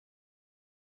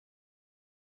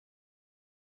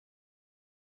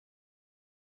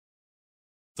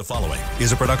The following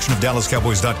is a production of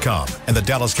DallasCowboys.com and the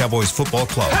Dallas Cowboys Football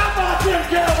Club. How about them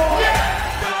Cowboys?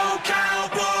 Go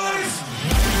Cowboys!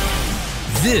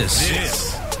 This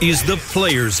is the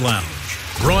Players Lounge,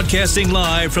 broadcasting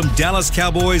live from Dallas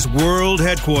Cowboys World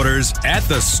Headquarters at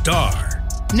the Star.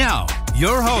 Now,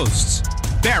 your hosts,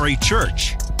 Barry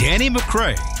Church, Danny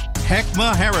McCray,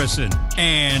 Heckma Harrison,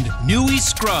 and Newy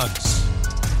Scruggs.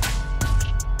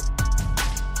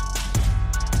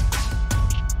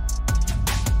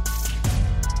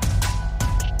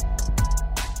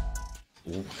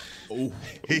 Oh,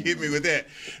 he hit me with that.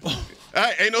 All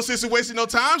right, ain't no sense in wasting no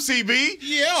time, CB.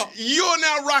 Yeah. You're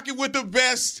now rocking with the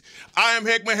best. I am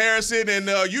Heckma Harrison, and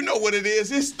you know what it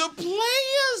is. It's the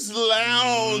Players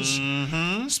Lounge.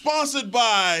 Mm-hmm. Sponsored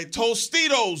by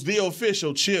Tostitos, the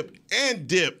official chip and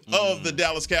dip of the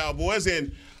Dallas Cowboys.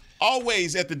 And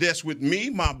always at the desk with me,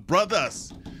 my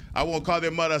brothers. I won't call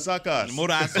them mothersuckers.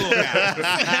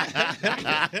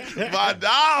 My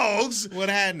dogs. What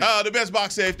happened? The best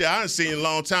box safety I done seen in a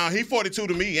long time. He 42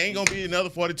 to me. Ain't gonna be another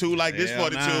 42 like this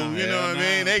 42. You know what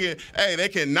I mean? They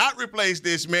cannot replace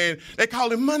this man. They call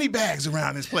him money bags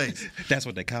around this place. That's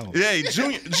what they call him. Hey,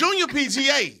 junior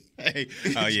PGA. Hey.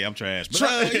 Oh, yeah, I'm trash.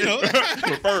 But,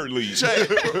 preferred league.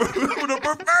 The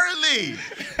preferred league.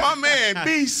 My man,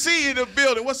 BC in the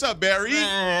building. What's up, Barry?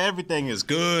 Man, everything is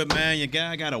good, man. Your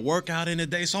guy got a workout in the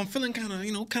day, so I'm feeling kind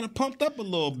of pumped up a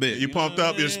little bit. You pumped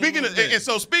up? Speaking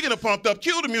of pumped up,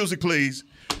 cue the music, please.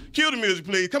 Cue the music,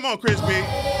 please. Come on, Chris B.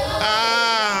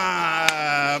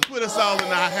 Put us all in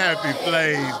our happy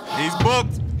place. He's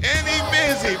booked. And he's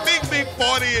busy. Big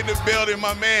 40 in the building,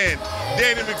 my man.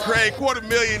 Danny McCray,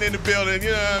 $250,000 in the building, you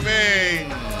know what I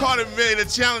mean? $250,000, the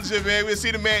challenger, man. We'll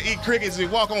see the man eat crickets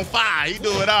and walk on fire. He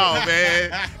do it all,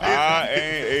 man. I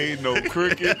ain't ate no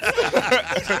cricket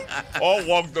or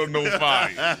walked on no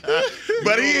fire.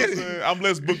 But I'm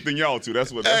less booked than y'all two.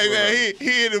 That's what.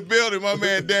 He in the building, my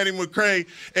man Danny McCray.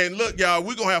 And look, y'all,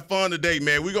 we're gonna have fun today,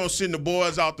 man. We're gonna send the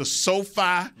boys out to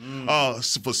SoFi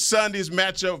for Sunday's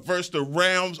matchup versus the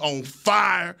Rams on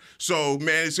fire. So,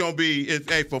 man, it's gonna be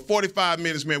for 45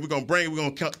 minutes, man. We're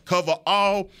gonna cover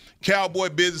all Cowboy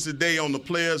business today on the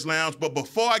Players Lounge. But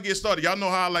before I get started, y'all know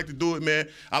how I like to do it, man.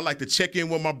 I like to check in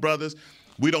with my brothers.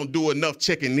 We don't do enough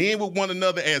checking in with one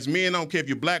another as men. I don't care if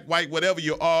you're black, white, whatever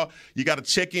you are. You got to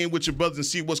check in with your brothers and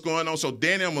see what's going on. So,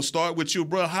 Danny, I'm going to start with you,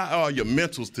 bro. How are your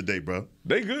mentals today, bro?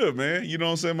 They good, man. You know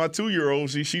what I'm saying? My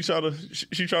 2-year-old, she try to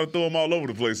throw them all over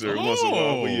the place every once in a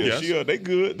while. But yeah, they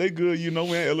good. They good. You know,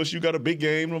 man, LSU got a big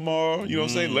game tomorrow. You know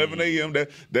what I'm saying? 11 a.m.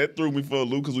 That threw me for a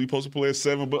loop because we supposed to play at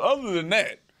 7. But other than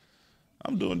that,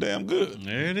 I'm doing damn good.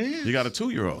 There it is. You got a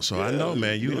 2-year-old, so I know,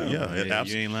 man. You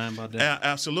ain't lying about that.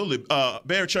 Absolutely.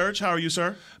 Bear Church, how are you,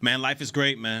 sir? Man, life is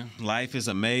great, man. Life is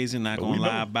amazing. Not going to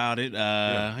lie about it.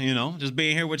 Just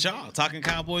being here with y'all, talking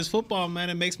Cowboys football, man,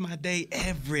 it makes my day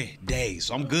every day.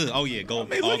 So I'm good. Oh, yeah,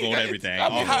 gold everything.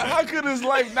 How could his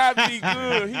life not be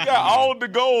good? He got all the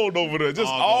gold over there.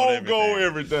 Just all gold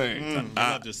everything.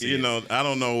 I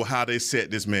don't know how they set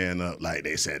this man up. Like,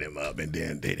 they set him up, and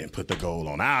then they didn't put the gold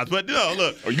on ours. But, look.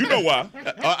 Oh, you know why.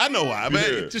 I know why.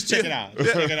 Man. Just check it out.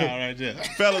 Check it out right there.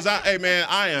 Fellas, I'm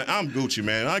Gucci,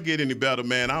 man. I get any better,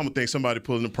 man. I don't think somebody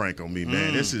pulling a prank on me,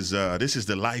 man. This is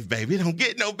the life, baby. It don't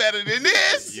get no better than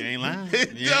this. You ain't lying.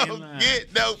 It don't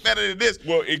get no better than this.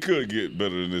 Well, it could get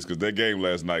better than this because that game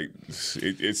last night,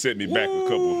 it set me back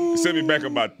It set me back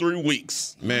about 3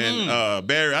 weeks. Man,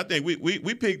 Barry, I think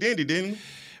we picked Indy, didn't we?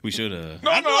 We should have.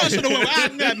 I should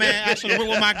have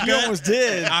went with my gut. You almost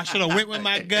did. I should have went with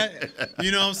my gut. You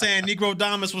know what I'm saying? Negro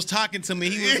Damas was talking to me.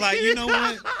 He was like, you know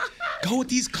what? Go with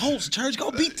these Colts, Church.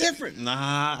 Go be different.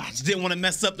 Nah, I just didn't want to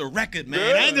mess up the record, man.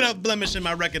 Yeah. I ended up blemishing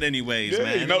my record anyways,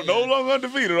 man. No longer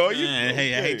undefeated, are you? Man,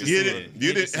 hey, I hate to see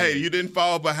it. You didn't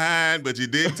fall behind, but you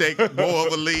did take more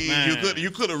of a lead.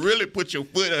 You could have really put your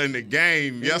foot in the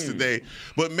game yesterday.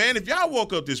 But, man, if y'all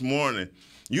woke up this morning,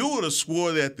 you would have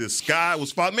swore that the sky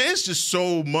was falling. Man, it's just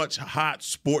so much hot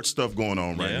sports stuff going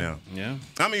on right now. Yeah.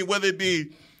 I mean, whether it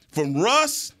be from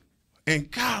Russ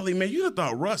and golly, man, you would have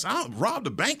thought Russ robbed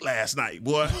the bank last night,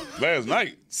 boy. Last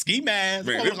night. Ski mask.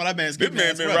 Man, this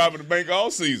man been robbing the bank all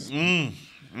season.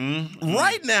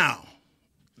 Right now,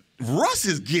 Russ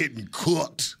is getting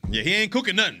cooked. Yeah, he ain't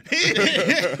cooking nothing.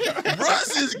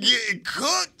 Russ is getting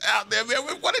cooked out there, man.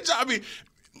 What did y'all mean?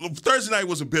 Thursday night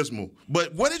was abysmal,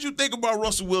 but what did you think about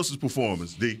Russell Wilson's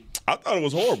performance, D? I thought it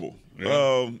was horrible.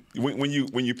 Yeah. When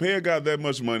you pay a guy that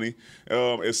much money,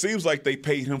 it seems like they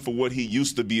paid him for what he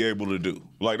used to be able to do.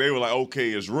 Like they were like,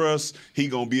 okay, it's Russ. He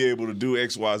gonna be able to do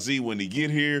X, Y, Z when he get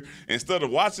here. Instead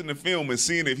of watching the film and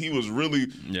seeing if he was really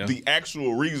the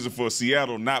actual reason for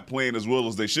Seattle not playing as well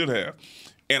as they should have.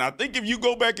 And I think if you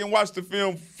go back and watch the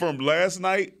film from last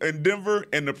night in Denver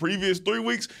and the previous 3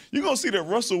 weeks, you're going to see that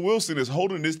Russell Wilson is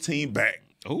holding this team back.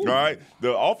 Ooh. All right,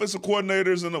 the offensive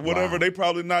coordinators and whatever, they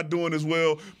probably not doing as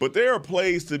well. But there are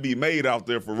plays to be made out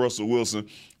there for Russell Wilson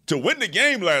to win the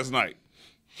game last night.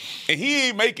 And he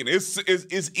ain't making it.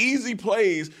 It's easy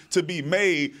plays to be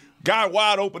made, guy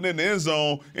wide open in the end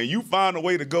zone, and you find a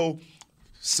way to go,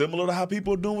 similar to how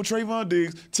people are doing with Trayvon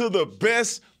Diggs, to the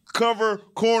best cover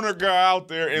corner guy out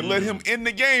there and let him end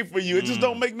the game for you. It just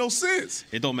don't make no sense.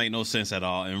 It don't make no sense at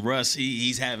all. And Russ,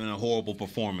 he's having a horrible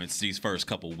performance these first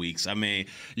couple weeks. I mean,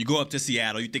 you go up to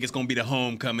Seattle, you think it's going to be the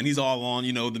homecoming. He's all on,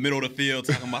 the middle of the field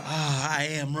talking about, I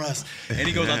am Russ. And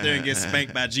he goes out there and gets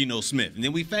spanked by Geno Smith. And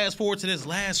then we fast forward to this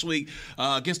last week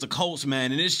against the Colts,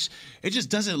 man, and it just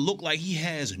doesn't look like he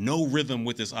has no rhythm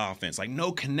with this offense, like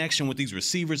no connection with these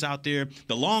receivers out there.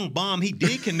 The long bomb he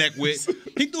did connect with,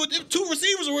 he threw it, 2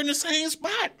 receivers were in the same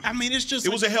spot. I mean, it's just...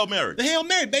 It was a Hail Mary. The Hail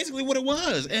Mary, basically what it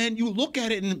was. And you look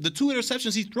at it, and the 2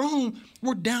 interceptions he's thrown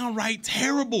were downright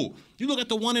terrible. You look at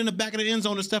the one in the back of the end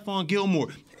zone to Stephon Gilmore.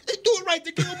 They threw it right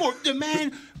to Gilmore. The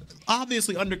man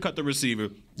obviously undercut the receiver.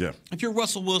 Yeah. If you're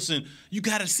Russell Wilson, you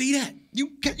got to see that.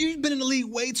 You've been in the league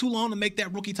way too long to make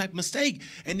that rookie type mistake.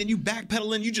 And then you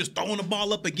backpedaling, you just throwing the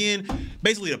ball up again.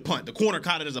 Basically a punt. The corner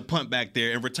caught it as a punt back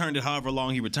there and returned it however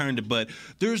long he returned it. But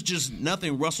there's just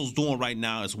nothing Russell's doing right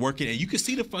now is working. And you can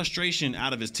see the frustration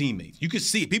out of his teammates. You can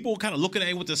see it. People were kind of looking at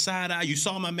him with the side eye. You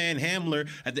saw my man Hamler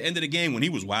at the end of the game when he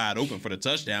was wide open for the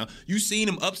touchdown. You seen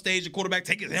him upstage the quarterback,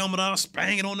 take his helmet off,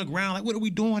 bang it on the ground. Like, what are we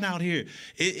doing out here?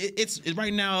 It's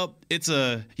right now, it's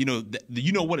a,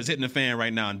 what is hitting the fan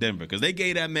right now in Denver. Because they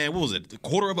gave that man, what was it,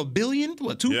 $250 million?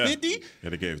 What, $250 million? Yeah,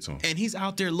 they gave it to him. And he's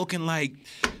out there looking like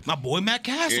my boy Matt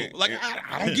Castle.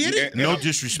 I don't get it. No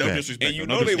disrespect. And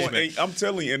they want. And I'm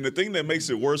telling you, and the thing that makes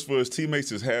it worse for his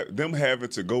teammates is them having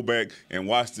to go back and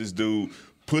watch this dude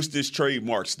push this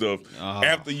trademark stuff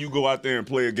after you go out there and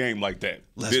play a game like that.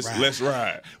 Let's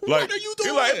ride. What are you doing?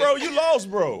 You're like, bro, you lost,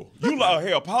 bro. You lost.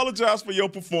 Hey, apologize for your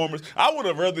performance. I would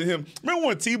have rather him. Remember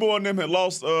when Tebow and them had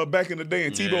lost back in the day,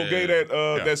 and Tebow gave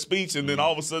that speech, and then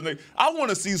all of a sudden, I want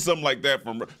to see something like that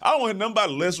from. I don't want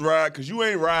nobody let's ride because you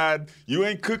ain't riding, you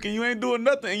ain't cooking, you ain't doing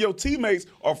nothing, and your teammates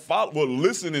are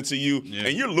listening to you,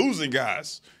 and you're losing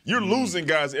guys. You're losing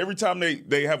guys every time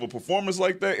they have a performance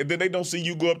like that, and then they don't see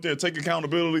you go up there and take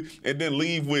accountability and then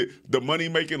leave with the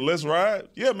money-making let's ride.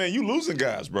 Yeah, man, you losing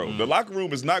guys, bro. The locker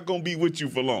room is not going to be with you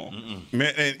for long.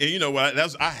 Man, and you know what?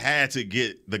 I had to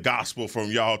get the gospel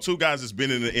from y'all. 2 guys that's been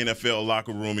in the NFL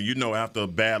locker room, and after a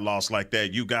bad loss like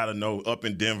that, you got to know up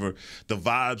in Denver, the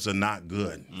vibes are not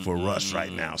good for Russ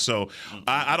right now. So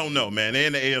I don't know, man. They're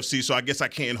in the AFC, so I guess I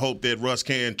can't hope that Russ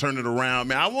can turn it around,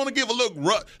 man. I want to give a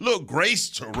little grace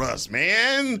to Russ,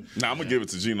 man. Nah, I'm going to give it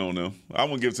to Geno now. I'm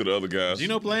going to give it to the other guys.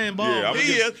 Geno playing ball. Yeah,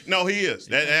 he is. No, he is.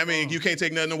 I mean, you can't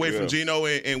take nothing away from Geno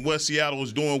and what Seattle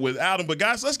is doing without him. But,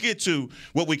 guys, let's get to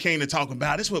what we came to talk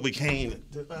about. This is what we came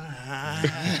to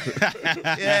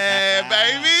yeah,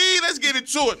 baby. Let's get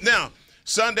into it. Now,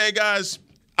 Sunday, guys,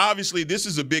 obviously, this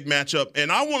is a big matchup,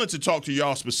 and I wanted to talk to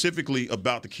y'all specifically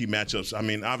about the key matchups. I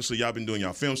mean, obviously, y'all been doing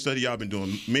y'all film study. Y'all been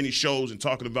doing many shows and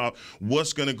talking about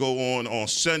what's going to go on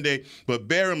Sunday. But,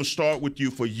 Barry, I'm going to start with you.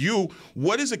 For you,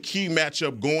 what is a key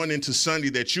matchup going into Sunday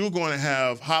that you're going to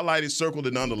have highlighted, circled,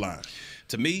 and underlined?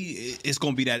 To me, it's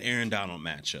going to be that Aaron Donald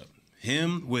matchup.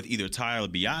 Him with either Tyler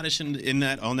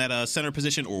Biadasz on that center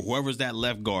position or whoever's that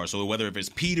left guard. So whether if it's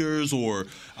Peters or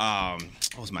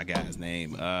what's my guy's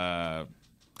name?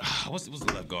 What's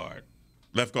the left guard?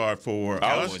 Left guard for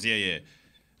Cowboys. Yeah.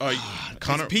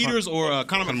 Connor Peters or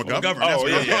Connor McGovern. Oh,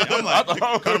 yeah. I'm like,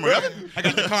 Connor McGovern. I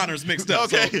got the Connors mixed up.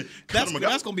 Okay. So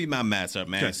that's going to be my matchup,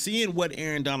 man. Okay. Seeing what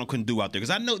Aaron Donald can do out there. Because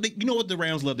I know, you know what the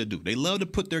Rams love to do? They love to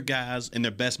put their guys in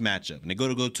their best matchup. And they go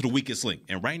to the weakest link.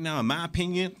 And right now, in my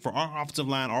opinion, for our offensive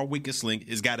line, our weakest link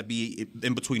has got to be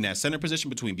in between that center position,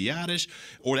 between Biadasz,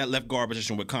 or that left guard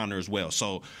position with Connor as well.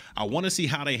 So I want to see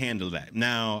how they handle that.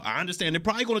 Now, I understand they're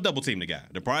probably going to double team the guy.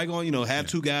 They're probably going to have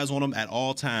 2 guys on him at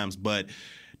all times. But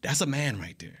that's a man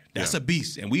right there. That's a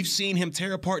beast. And we've seen him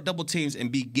tear apart double teams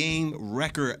and be game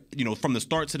wrecker, from the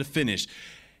start to the finish.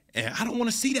 And I don't want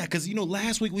to see that because,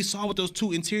 last week we saw what those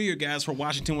 2 interior guys for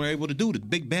Washington were able to do. The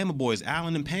big Bama boys,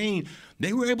 Allen and Payne,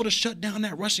 they were able to shut down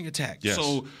that rushing attack. Yes.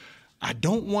 So I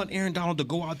don't want Aaron Donald to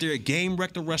go out there, game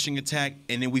wreck the rushing attack,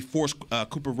 and then we force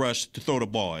Cooper Rush to throw the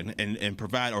ball and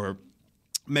provide or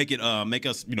make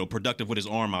us productive with his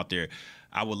arm out there.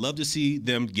 I would love to see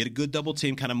them get a good double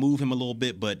team, kind of move him a little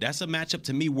bit, but that's a matchup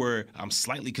to me where I'm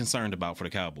slightly concerned about for the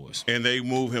Cowboys. And they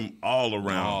move him all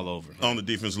around, all over on the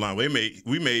defensive line. We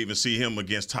may even see him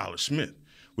against Tyler Smith,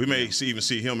 We may even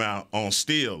see him out on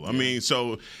steal. I mean,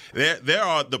 so there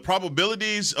are the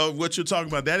probabilities of what you're talking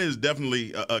about. That is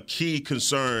definitely a key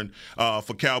concern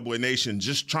for Cowboy Nation,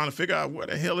 just trying to figure out where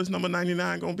the hell is number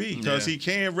 99 going to be, because he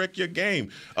can wreck your game.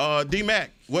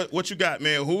 D-Mac, what you got,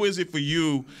 man? Who is it for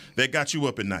you that got you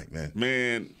up at night, man?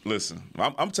 Man, listen,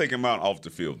 I'm taking him out off the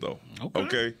field, though,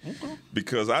 okay?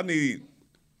 Because I need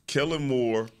Kellen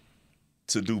Moore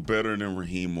to do better than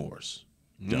Raheem Morris.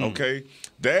 Okay?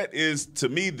 That is, to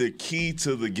me, the key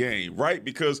to the game, right?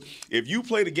 Because if you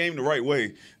play the game the right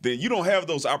way, then you don't have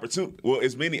those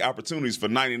as many opportunities for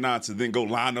 99 to then go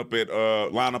line up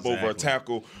over a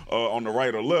tackle on the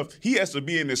right or left. He has to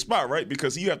be in this spot, right?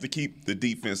 Because you have to keep the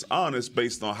defense honest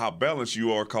based on how balanced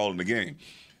you are calling the game.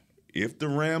 If the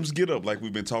Rams get up, like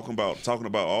we've been talking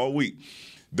about all week,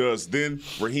 does then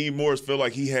Raheem Morris feel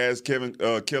like he has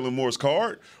Kellen Moore's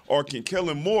card? Or can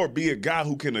Kellen Moore be a guy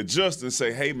who can adjust and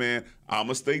say, hey, man, I'm going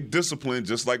to stay disciplined,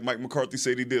 just like Mike McCarthy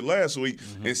said he did last week,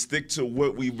 and stick to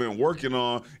what we've been working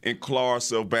on and claw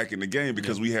ourselves back in the game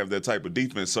because we have that type of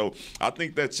defense. So I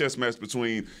think that chess match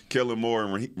between Kellen Moore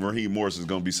and Raheem Morris is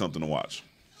going to be something to watch.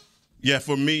 Yeah,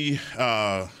 for me,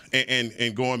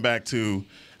 and going back to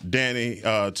Danny,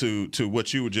 to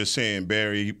what you were just saying,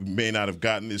 Barry, you may not have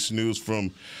gotten this news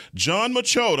from John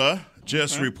Machota,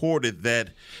 just reported that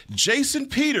Jason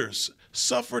Peters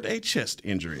suffered a chest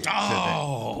injury today.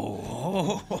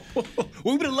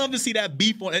 We would have loved to see that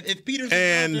beef on if Peters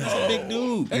is a big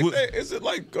dude. Is it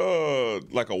like a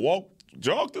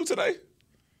jog through today?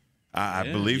 I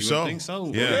believe so. I think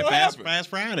so. Yeah. Fast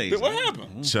Fridays. What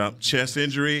happened? Chest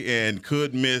injury and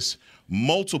could miss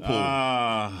multiple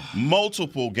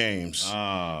games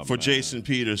for Jason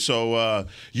Peters. So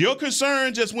your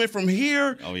concern just went from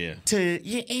here to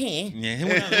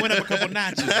it went up a couple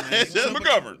notches.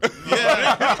 McGovern.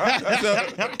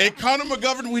 And Connor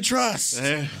McGovern we trust.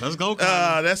 Let's go,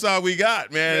 Connor. That's all we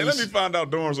got, man. Let me find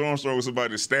out Dorrance Armstrong was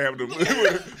somebody that stabbed him.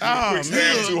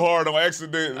 Stabbed too hard on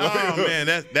accident. Oh man,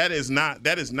 that is not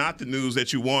the news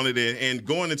that you wanted. And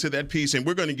going into that piece, and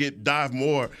we're going to dive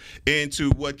more into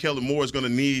what Kellen Moore is going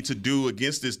to need to do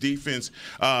against this defense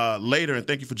later. And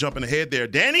thank you for jumping ahead there,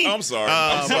 Danny. I'm sorry.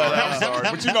 I'm sorry.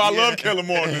 But you know I love Kellen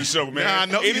Moore on this show, man. I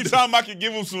know anytime I can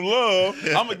give him some love,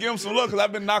 I'm going to give him some love because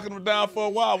I've been knocking him down for a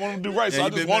while. I want him to do right, so I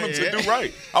just want him to do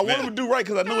right. I want him to do right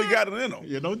because I know he got it in him.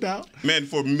 Yeah, no doubt. Man,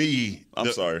 for me,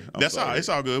 I'm sorry. It's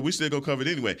all good. We still gonna cover it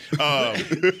anyway.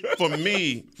 For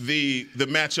me, the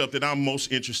matchup that I'm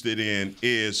most interested in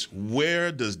is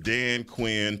where does Dan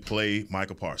Quinn play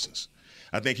Micah Parsons?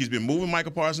 I think he's been moving Micah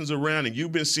Parsons around, and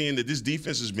you've been seeing that this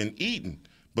defense has been eaten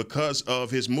because of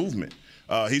his movement.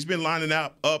 He's been lining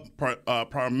up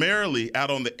primarily out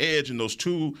on the edge in those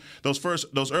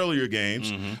earlier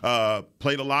games.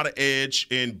 Played a lot of edge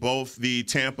in both the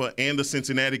Tampa and the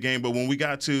Cincinnati game. But when we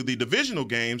got to the divisional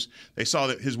games, they saw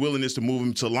that his willingness to move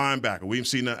him to linebacker. We've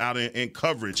seen that out in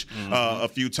coverage a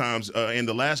few times in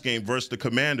the last game versus the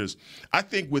Commanders. I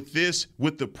think with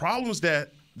the problems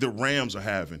that the Rams are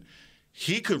having,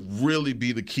 he could really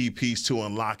be the key piece to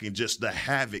unlocking just the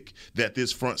havoc that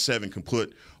this front seven can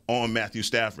put on Matthew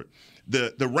Stafford.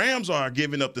 The Rams are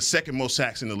giving up the second most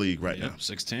sacks in the league right now.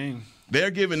 16.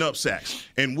 They're giving up sacks.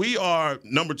 And we are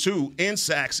number 2 in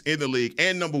sacks in the league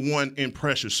and number 1 in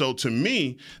pressure. So to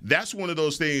me, that's one of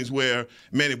those things where,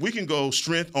 man, if we can go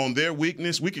strength on their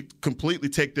weakness, we could completely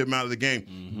take them out of the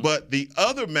game. But the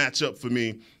other matchup for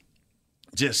me,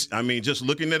 just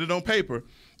looking at it on paper,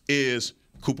 is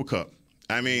Cooper Kupp.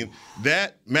 I mean,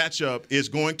 that matchup is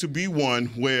going to be one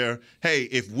where, hey,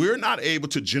 if we're not able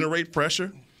to generate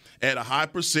pressure at a high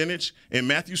percentage and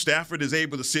Matthew Stafford is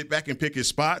able to sit back and pick his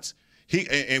spots,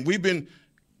 and we've been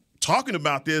talking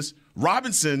about this,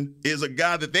 Robinson is a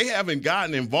guy that they haven't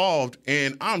gotten involved,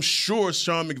 and I'm sure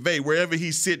Sean McVay, wherever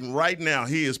he's sitting right now,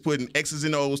 he is putting X's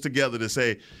and O's together to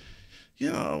say,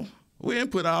 we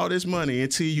didn't put all this money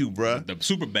into you, bruh. The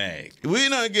super bag. We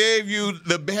done gave you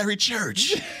the Barry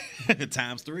Church.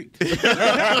 Times 3. We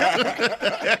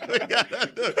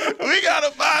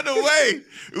gotta find a way.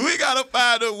 We gotta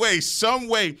find a way, some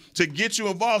way to get you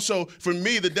involved. So for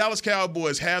me, the Dallas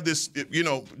Cowboys have this.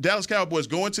 Dallas Cowboys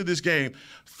go into this game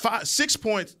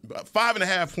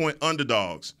 5.5 point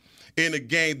underdogs in a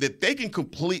game that they can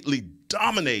completely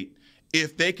dominate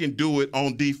if they can do it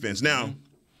on defense. Now,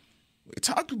 we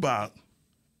talked about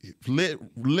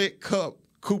lit Cup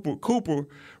Cooper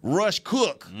Rush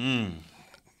Cook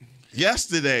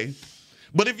yesterday,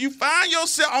 but if you find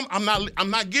yourself, I'm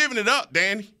not giving it up,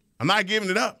 Danny. I'm not giving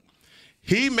it up.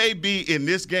 He may be in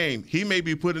this game. He may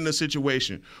be put in a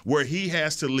situation where he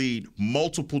has to lead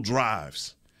multiple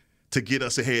drives to get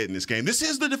us ahead in this game. This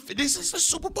is the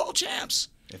Super Bowl champs.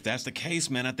 If that's the case,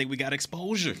 man, I think we got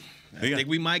exposure. I think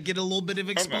we might get a little bit of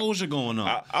exposure going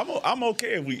on. I'm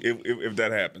okay if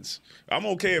that happens. I'm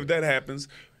okay if that happens.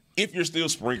 If you're still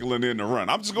sprinkling in the run,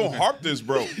 I'm just gonna harp this,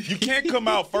 bro. You can't come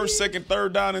out first, second,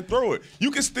 third down and throw it.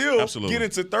 You can still get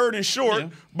into third and short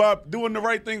by doing the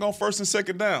right thing on first and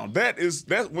second down.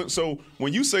 So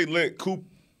when you say let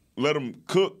them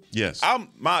cook, yes,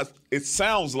 it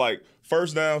sounds like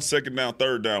first down, second down,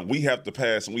 third down, we have to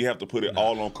pass and we have to put it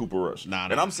all on Cooper Rush. And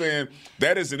I'm saying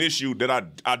that is an issue that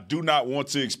I do not want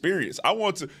to experience. I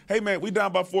want to, hey man, we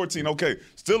down by 14. Okay,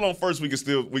 still on first, we can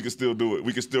still do it.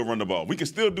 We can still run the ball. We can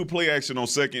still do play action on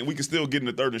second. We can still get in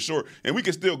the third and short, and we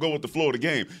can still go with the flow of the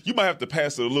game. You might have to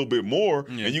pass it a little bit more,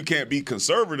 and you can't be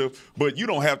conservative, but you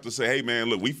don't have to say, hey man,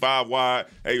 look, we 5 wide.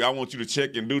 Hey, I want you to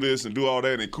check and do this and do all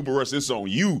that, and Cooper Rush, it's on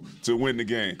you to win the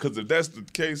game. Because if that's the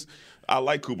case, I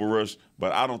like Cooper Rush,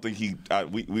 but I don't think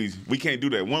we can't do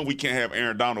that. One, we can't have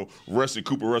Aaron Donald rushing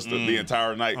Cooper Rush the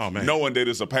entire night, knowing that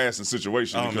it's a passing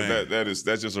situation because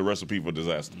that's just a recipe for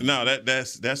disaster. No,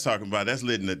 that's talking about that's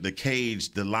letting the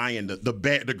cage, the lion,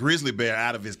 the grizzly bear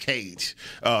out of his cage.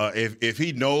 If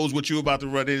he knows what you're about to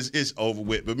run, it's over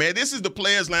with. But man, this is the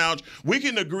Players Lounge. We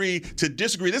can agree to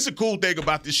disagree. This is a cool thing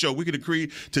about this show. We can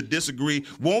agree to disagree.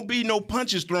 Won't be no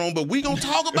punches thrown, but we gonna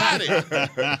talk about it.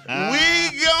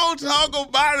 We gonna talk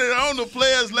about it on the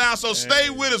Players Lounge. So stay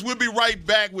with us. We'll be right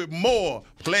back with more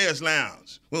Players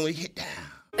Lounge when we get down.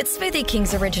 With Smoothie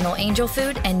King's original Angel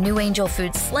Food and new Angel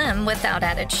Food Slim without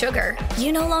added sugar,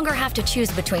 you no longer have to choose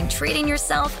between treating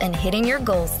yourself and hitting your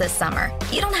goals this summer.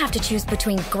 You don't have to choose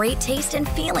between great taste and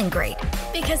feeling great.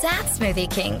 Because at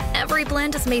Smoothie King, every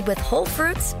blend is made with whole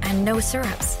fruits and no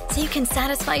syrups, so you can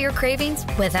satisfy your cravings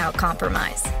without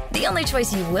compromise. The only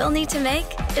choice you will need to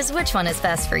make is which one is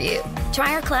best for you.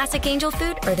 Try our classic Angel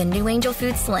Food or the new Angel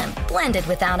Food Slim, blended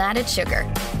without added sugar.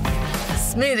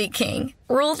 Smoothie King.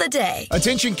 Rule the day.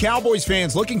 Attention Cowboys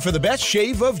fans looking for the best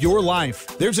shave of your life.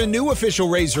 There's a new official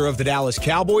razor of the Dallas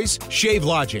Cowboys, Shave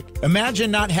Logic.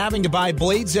 Imagine not having to buy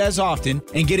blades as often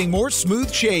and getting more smooth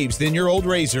shaves than your old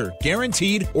razor,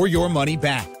 guaranteed or your money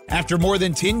back. After more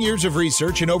than 10 years of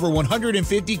research and over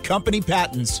 150 company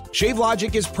patents,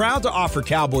 ShaveLogic is proud to offer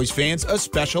Cowboys fans a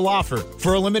special offer.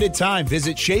 For a limited time,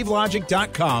 visit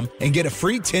ShaveLogic.com and get a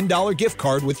free $10 gift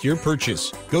card with your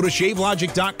purchase. Go to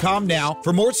ShaveLogic.com now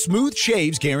for more smooth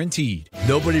shaves guaranteed.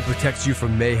 Nobody protects you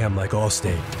from mayhem like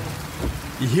Allstate.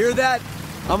 You hear that?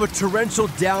 I'm a torrential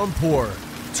downpour.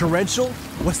 Torrential?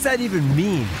 What's that even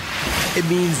mean? It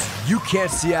means you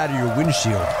can't see out of your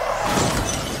windshield.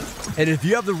 And if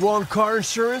you have the wrong car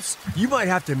insurance, you might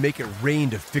have to make it rain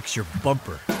to fix your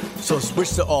bumper. So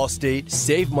switch to Allstate,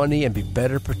 save money, and be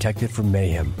better protected from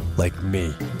mayhem, like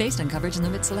me. Based on coverage and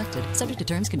limits selected, subject to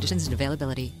terms, conditions, and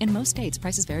availability. In most states,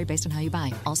 prices vary based on how you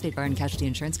buy. Allstate Bar and Casualty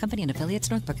Insurance Company and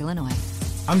affiliates, Northbrook, Illinois.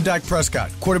 I'm Dak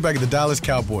Prescott, quarterback of the Dallas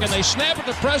Cowboys. And they snap it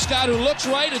to Prescott, who looks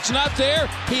right. It's not there.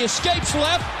 He escapes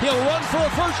left. He'll run for a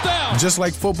first down. Just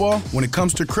like football, when it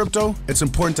comes to crypto, it's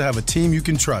important to have a team you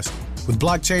can trust. With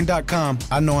Blockchain.com,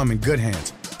 I know I'm in good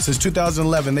hands. Since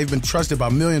 2011, they've been trusted by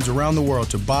millions around the world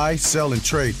to buy, sell, and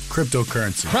trade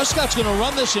cryptocurrency. Prescott's going to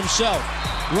run this himself.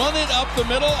 Run it up the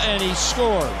middle, and he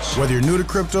scores. Whether you're new to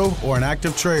crypto or an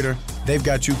active trader, they've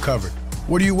got you covered.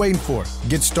 What are you waiting for?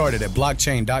 Get started at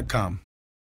Blockchain.com.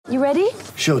 You ready?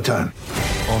 Showtime.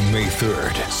 On May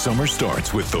 3rd, summer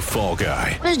starts with The Fall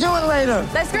Guy. Let's do it later.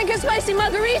 Let's drink a spicy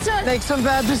margarita. Make some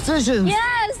bad decisions.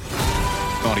 Yes.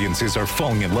 Audiences are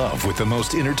falling in love with the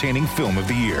most entertaining film of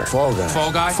the year. Fall Guy.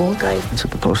 Fall Guy? Fall Guy. That's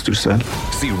what the poster said.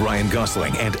 See Ryan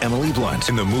Gosling and Emily Blunt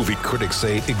in the movie critics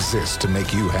say exists to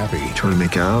make you happy. Trying to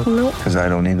make it out? Nope. Because I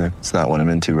don't either. It's not what I'm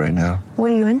into right now.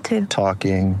 What are you into?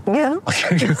 Talking. Yeah.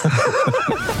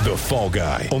 The Fall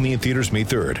Guy. Only in theaters May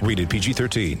 3rd. Rated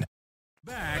PG-13.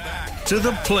 Back to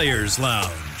the Players Lounge.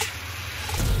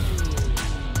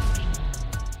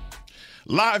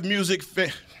 Live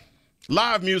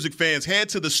music fans, head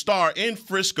to the Star in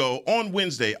Frisco on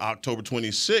Wednesday, October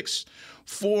 26th,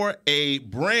 for a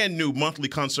brand new monthly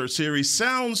concert series,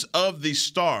 Sounds of the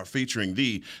Star, featuring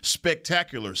the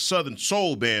spectacular Southern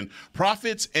soul band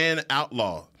Prophets and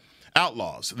Outlaws.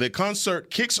 The concert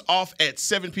kicks off at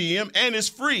 7 p.m. and is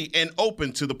free and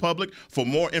open to the public. For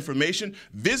more information,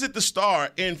 visit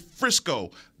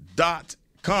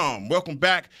thestarinfrisco.com. Welcome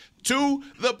back to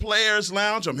the Players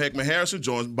Lounge. I'm Heckman Harrison,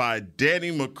 joined by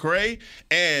Danny McCray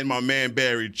and my man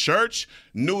Barry Church.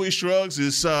 Newey Shrugs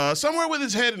is somewhere with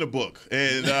his head in the book,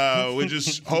 and we're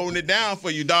just holding it down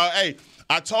for you, dog. Hey,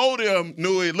 I told him,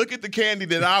 Newey, look at the candy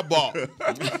that I bought.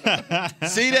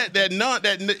 See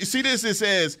see this? It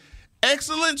says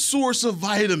excellent source of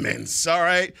vitamins. All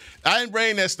right, I didn't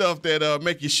bring that stuff that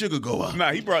make your sugar go up.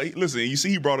 Nah, listen. You see,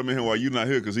 he brought him in here while you're not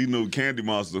here because he knew Candy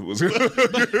Monster was get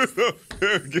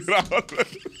out.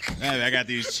 Man, I got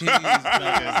these cheese nuggets,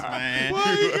 man.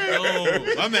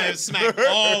 My man smacked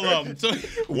all of them.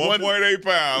 1.8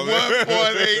 pounds.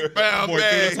 1.8 pound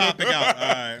bag. Topic out. All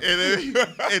right. And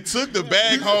it took the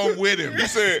bag home with him. He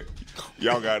said,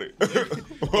 "Y'all got it."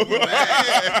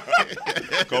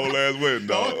 Cold ass wedding,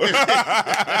 dog.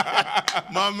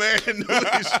 My man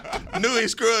knew he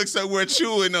screwed somewhere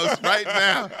chewing us right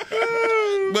now.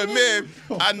 But man,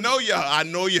 I know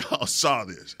y'all saw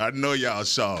this. I know y'all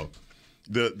saw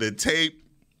the tape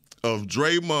of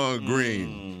Draymond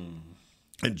Green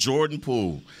and Jordan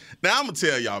Poole. Now I'm gonna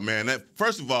tell y'all, man, that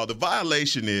first of all, the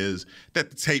violation is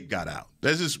that the tape got out.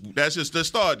 Let's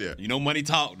start there. You know, money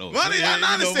talk though. Money,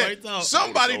 I understand.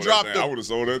 Somebody dropped I would have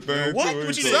sold that thing. What? Too.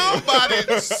 What you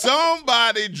did?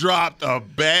 Somebody dropped a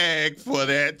bag for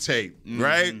that tape,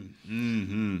 right?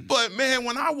 Mm-hmm. But man,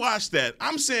 when I watched that,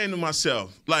 I'm saying to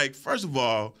myself, like, first of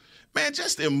all, man,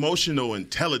 just emotional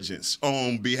intelligence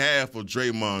on behalf of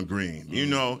Draymond Green. You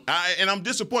know, and I'm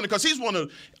disappointed because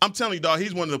I'm telling you, dog,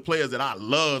 he's one of the players that I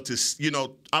love to,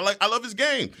 I love his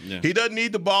game. Yeah. He doesn't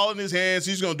need the ball in his hands.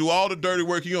 He's going to do all the dirty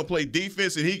work. He's going to play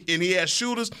defense, and he has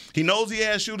shooters. He knows he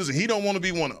has shooters, and he don't want to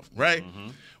be one of them, right? Mm-hmm.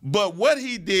 But what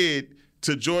he did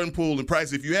to Jordan Poole and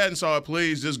Price, if you hadn't saw it,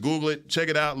 please just Google it, check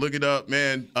it out, look it up,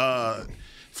 man.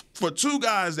 For two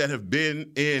guys that have been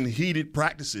in heated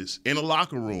practices in a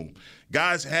locker room,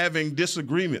 guys having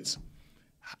disagreements,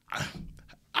 I'm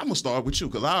going to start with you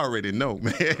because I already know,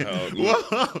 man.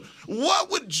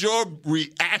 What would your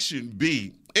reaction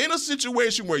be in a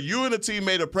situation where you and a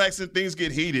teammate are practicing, things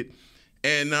get heated,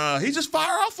 and he just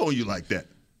fire off on you like that?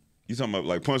 You talking about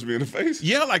like punch me in the face?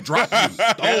 Yeah, like drop you.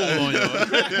 Stole on you.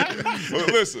 Well,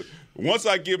 listen. Once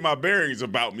I get my bearings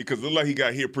about me, because it looked like he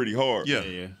got hit pretty hard.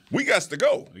 Yeah. We got to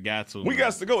go. We got to. We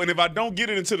got to go. And if I don't get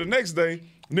it until the next day,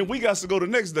 then we got to go the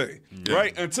next day,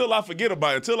 right? Until I forget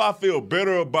about it, until I feel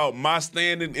better about my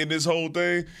standing in this whole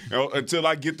thing, until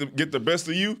I get the best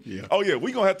of you. Yeah. Oh yeah,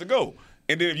 we gonna have to go.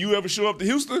 And then if you ever show up to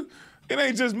Houston, it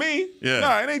ain't just me. Yeah.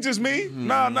 Nah, it ain't just me.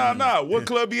 Nah. What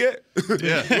club you at?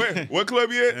 Yeah. What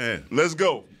club you at? Yeah. Let's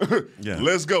go. Yeah.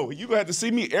 Let's go. You gonna have to see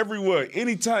me everywhere,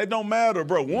 anytime. It don't matter,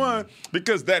 bro. One,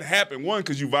 because that happened. One,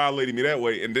 because you violated me that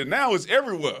way, and then now it's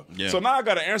everywhere. Yeah. So now I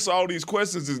got to answer all these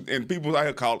questions, and people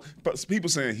I call people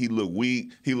saying he looked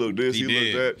weak, he looked this, he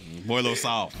looked that. Boy, a little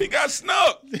soft. He got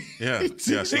snuck. Yeah.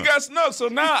 He got snuck. So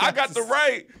now I got the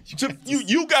right to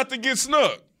you got to get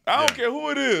snuck. I don't care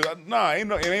who it is. Nah, it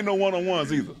ain't no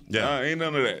one-on-ones either. Yeah. Ain't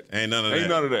none of that. Ain't none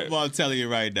of that. Well, I'm telling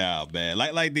you right now, man.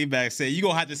 Like D-Back said, you're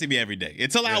going to have to see me every day.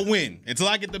 Until I win, until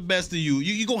I get the best of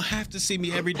you're going to have to see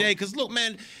me every day. Because, look,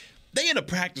 man, they in a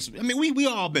practice. I mean, we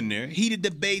all been there. Heated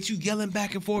debates, you yelling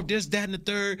back and forth, this, that, and the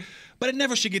third. But it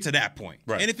never should get to that point.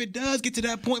 Right. And if it does get to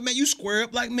that point, man, you square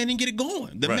up like men and get it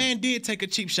going. The man did take a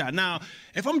cheap shot. Now,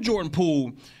 if I'm Jordan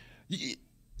Poole,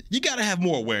 you got to have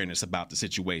more awareness about the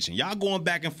situation. Y'all going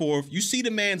back and forth. You see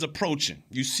the man's approaching.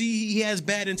 You see he has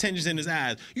bad intentions in his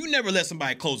eyes. You never let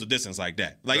somebody close the distance like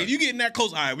that. Like, if you getting that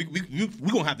close, all right, we going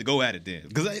to have to go at it then.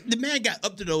 Because the man got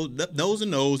up to nose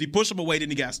and nose. He pushed him away, then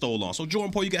he got stolen on. So,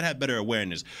 Jordan Poole, you got to have better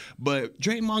awareness. But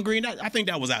Draymond Green, I think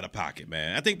that was out of pocket,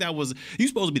 man. I think that was – you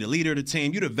supposed to be the leader of the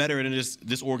team. You're the veteran in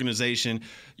this organization.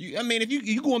 If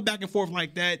you going back and forth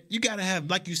like that, you got to have,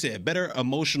 like you said, better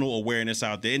emotional awareness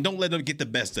out there. And don't let them get the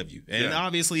best of you. And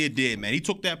obviously it did, man. He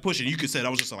took that push, and you could say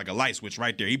that was just like a light switch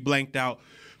right there. He blanked out,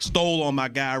 stole on my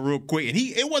guy real quick, and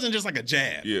it wasn't just like a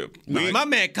jab. Yeah, my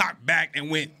man cocked back and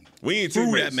went. We ain't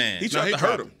through that man. He tried to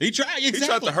hurt him. He tried, exactly. He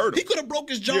tried to hurt him. He could have broke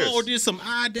his jaw or did some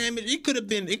eye damage. It could have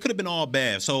been all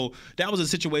bad. So that was a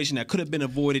situation that could have been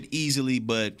avoided easily.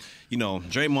 But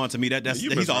Draymond, to me,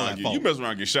 he's all at fault. You mess around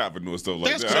and get shot for doing stuff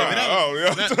like That's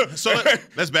that. True. So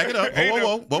let's back it up.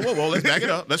 Whoa. Let's back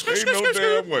it up. Let's ain't no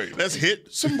damn way. Let's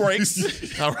hit some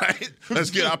brakes. All right.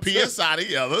 Let's get our PSI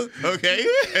together. Okay.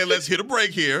 And let's hit a break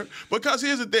here. Because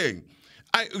here's the thing.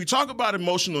 We talk about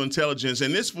emotional intelligence,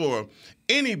 and this for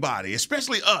anybody,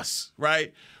 especially us,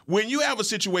 right? When you have a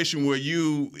situation where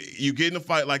you get in a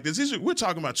fight like this, we're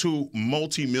talking about two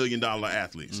multi-million-dollar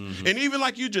athletes. Mm-hmm. And even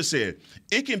like you just said,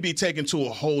 it can be taken to a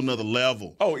whole nother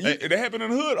level. Oh, it happened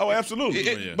in the hood? Oh,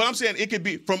 absolutely. But I'm saying it could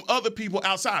be from other people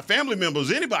outside, family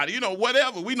members, anybody,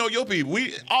 whatever. We know your people.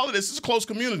 All of this is a close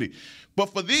community.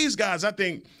 But for these guys, I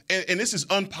think, and this is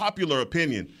unpopular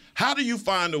opinion, how do you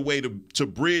find a way to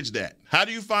bridge that? How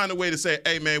do you find a way to say,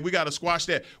 hey, man, we got to squash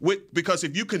that? Because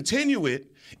if you continue it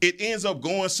ends up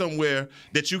going somewhere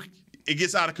that it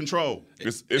gets out of control.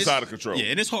 It's out of control. Yeah,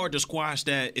 and it's hard to squash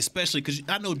that, especially because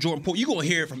I know Jordan Poole, you're going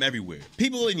to hear it from everywhere.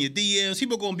 People in your DMs,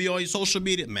 people going to be on your social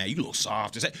media. Man, you look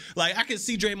soft. Like, I can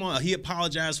see Draymond, he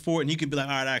apologized for it, and you can be like,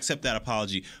 all right, I accept that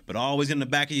apology. But always in the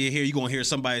back of your head, you're going to hear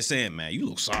somebody saying, man, you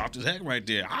look soft as heck right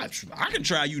there. I can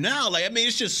try you now. Like, I mean,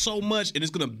 it's just so much, and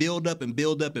it's going to build up and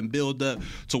build up and build up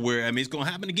to where, I mean, it's going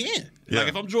to happen again. Yeah. Like,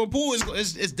 if I'm Jordan Poole,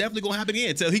 it's definitely going to happen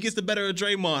again. Until he gets the better of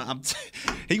Draymond,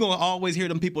 he's going to always hear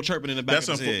them people chirping in the back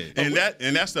of his head.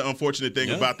 And that's the unfortunate thing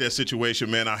about that situation,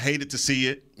 man. I hated to see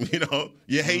it. You know,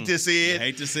 you hate to see it. You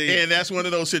hate to see it. And that's one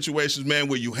of those situations, man,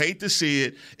 where you hate to see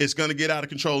it. It's going to get out of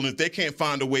control. And if they can't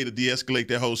find a way to de-escalate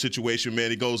that whole situation,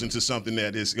 man, it goes into something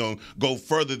that is going to go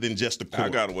further than just the court. I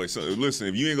got to wait. So, listen,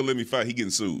 if you ain't going to let me fight, he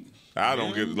getting sued. I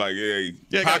don't get like, hey,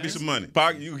 pocket me some money.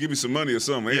 You can give me some money or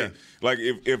something. Yeah. Hey, like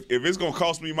if it's gonna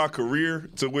cost me my career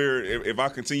to where if I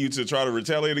continue to try to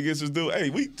retaliate against this dude, hey,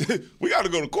 we got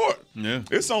to go to court. Yeah,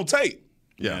 it's on tape.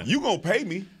 Yeah, you gonna pay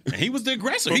me? And he was the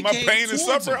aggressor. For my pain and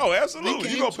suffering. Oh, absolutely.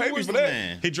 You gonna pay me for that?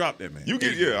 Man. He dropped that, man. You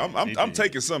get I'm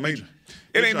taking something.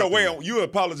 It ain't no way you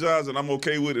apologize and I'm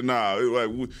okay with it. Nah, like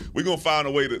we're gonna find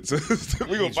a way to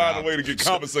get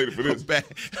compensated for this.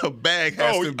 A bag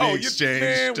has to be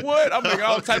exchanged. Man, what? I'm making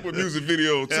all type of music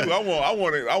videos too. I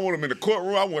want him in the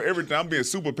courtroom. I want everything. I'm being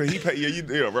super paid. He pay.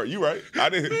 Yeah, right. You right. I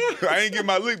ain't get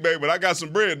my lick back, but I got some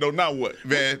bread though. Now what?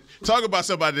 Man, talk about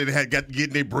somebody that had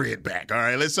getting their bread back. All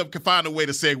right, let's find a way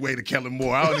to segue to Kellen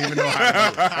Moore. I don't even know how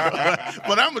to do it.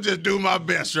 But I'm gonna just do my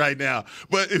best right now.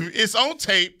 But if it's on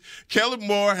tape, Kellen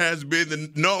Moore has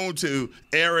been known to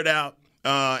air it out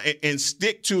and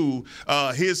stick to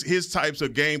his types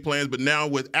of game plans. But now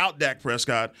without Dak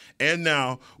Prescott and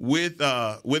now with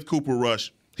Cooper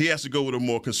Rush, he has to go with a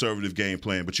more conservative game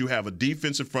plan. But you have a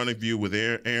defense in front of you with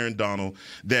Aaron Donald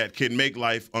that can make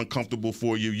life uncomfortable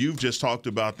for you. You've just talked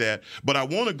about that. But I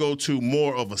want to go to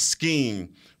more of a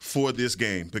scheme for this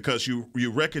game because you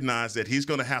recognize that he's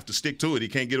going to have to stick to it. He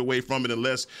can't get away from it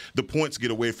unless the points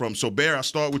get away from him. So, Bear, I'll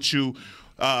start with you.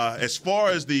 As far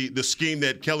as the scheme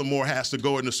that Kellen Moore has to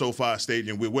go into SoFi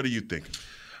Stadium with, what do you think?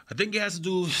 I think it has to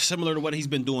do similar to what he's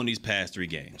been doing these past 3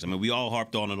 games. I mean, we all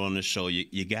harped on it on this show.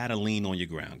 You got to lean on your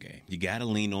ground game. You got to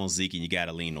lean on Zeke, and you got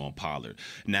to lean on Pollard.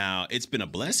 Now, it's been a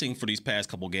blessing for these past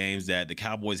couple games that the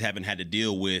Cowboys haven't had to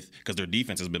deal with because their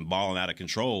defense has been balling out of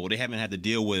control. They haven't had to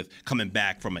deal with coming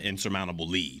back from an insurmountable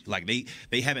lead. Like,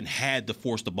 they haven't had to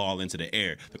force the ball into the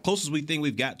air. The closest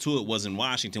we've got to it was in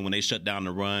Washington when they shut down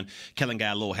the run. Kellen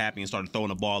got a little happy and started throwing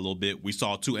the ball a little bit. We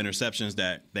saw 2 interceptions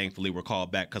that thankfully were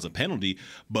called back because of penalty.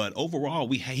 But overall,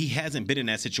 he hasn't been in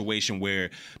that situation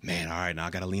where, man, all right, now I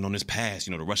got to lean on this pass.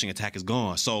 You know, the rushing attack is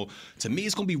gone. So, to me,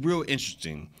 it's going to be real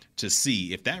interesting to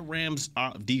see if that Rams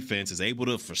defense is able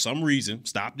to, for some reason,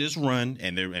 stop this run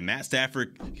and Matt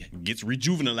Stafford gets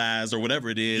rejuvenalized or whatever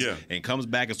it is and comes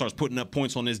back and starts putting up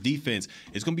points on this defense.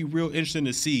 It's going to be real interesting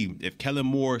to see if Kellen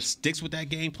Moore sticks with that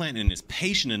game plan and is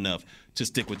patient enough to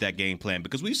stick with that game plan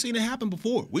because we've seen it happen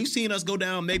before. We've seen us go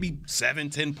down maybe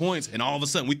 7-10 points and all of a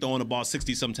sudden we throwing the ball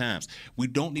 60 sometimes. We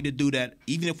don't need to do that.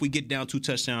 Even if we get down 2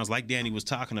 touchdowns like Danny was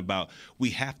talking about, we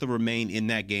have to remain in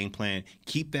that game plan,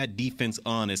 keep that defense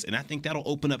honest, and I think that'll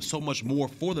open up so much more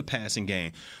for the passing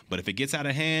game. But if it gets out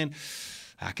of hand,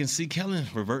 I can see Kellen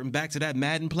reverting back to that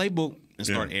Madden playbook and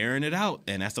start airing it out,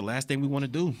 and that's the last thing we want to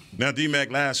do. Now,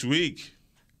 D-Mac, last week,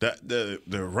 the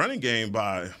running game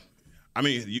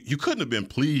you couldn't have been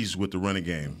pleased with the running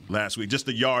game last week, just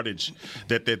the yardage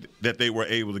that they were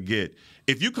able to get.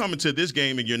 If you come into this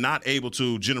game and you're not able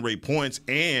to generate points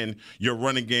and your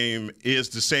running game is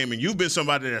the same, and you've been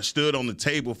somebody that stood on the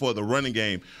table for the running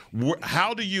game,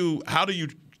 how do you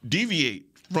deviate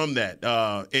from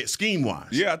that scheme-wise?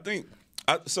 Yeah, I think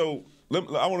so.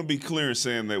 I want to be clear in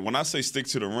saying that when I say stick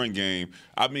to the run game,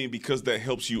 I mean because that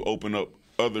helps you open up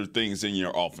other things in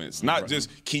your offense, not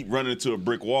just keep running into a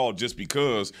brick wall just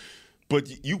because.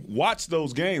 But you watch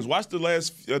those games. Watch the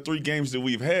last 3 games that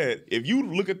we've had. If you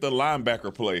look at the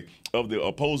linebacker play of the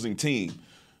opposing team,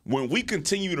 when we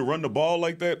continue to run the ball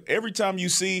like that, every time you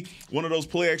see one of those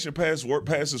play-action passes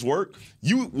work,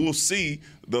 you will see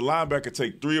the linebacker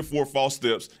take 3 or 4 false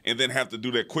steps and then have to do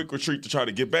that quick retreat to try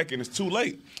to get back, and it's too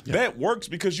late. Yeah. That works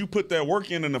because you put that work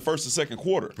in the first and second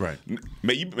quarter. Right.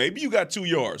 Maybe you got 2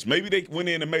 yards. Maybe they went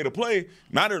in and made a play.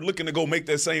 Now they're looking to go make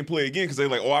that same play again because they're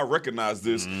like, oh, I recognize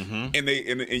this, and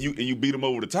you beat them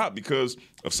over the top because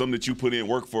of something that you put in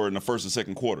work for in the first and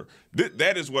second quarter.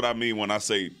 That is what I mean when I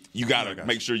say you got to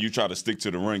make sure you try to stick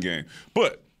to the run game.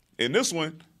 But in this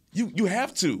one, you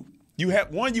have to. You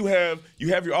have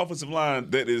your offensive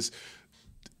line that is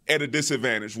at a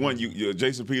disadvantage. One,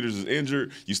 Jason Peters is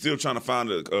injured. You're still trying to find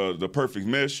the perfect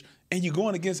mesh, and you're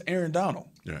going against Aaron Donald.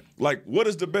 Right. Like, what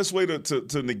is the best way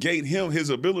to negate his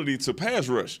ability to pass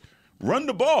rush? Run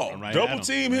the ball, double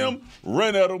team him,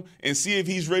 run at him, and see if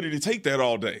he's ready to take that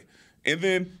all day. And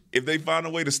then if they find a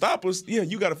way to stop us,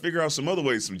 you got to figure out some other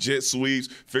ways, some jet sweeps,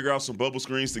 figure out some bubble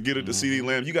screens to get it to CeeDee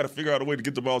Lamb. You got to figure out a way to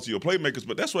get the ball to your playmakers,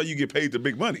 but that's why you get paid the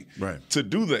big money to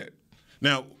do that.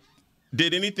 Now,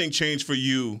 did anything change for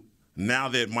you now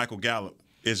that Michael Gallup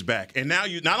is back? And now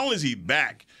not only is he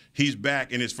back, he's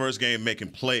back in his first game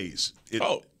making plays.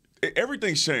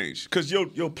 Everything's changed because your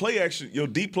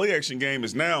deep play action game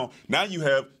is now you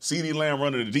have CeeDee Lamb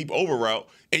running a deep over route,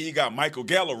 and you got Michael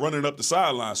Gallup running up the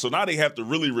sideline. So now they have to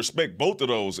really respect both of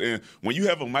those. And when you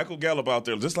have a Michael Gallup out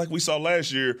there, just like we saw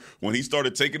last year when he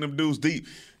started taking them dudes deep,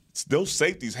 those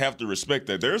safeties have to respect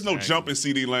that. There's no jumping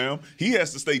CeeDee Lamb. He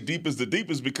has to stay deep as the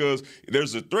deepest because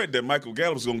there's a threat that Michael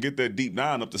Gallup is going to get that deep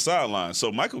 9 up the sideline.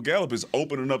 So Michael Gallup is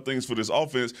opening up things for this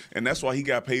offense, and that's why he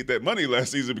got paid that money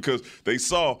last season because they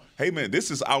saw, hey, man, this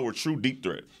is our true deep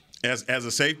threat. As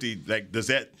a safety, like, does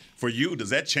that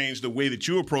change the way that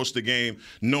you approach the game,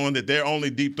 knowing that their only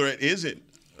deep threat isn't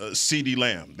CeeDee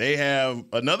Lamb? They have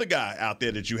another guy out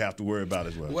there that you have to worry about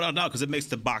as well. Well, no, because it makes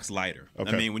the box lighter. Okay.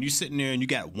 I mean, when you're sitting there and you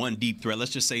got one deep threat, let's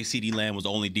just say CeeDee Lamb was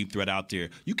the only deep threat out there,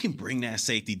 you can bring that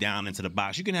safety down into the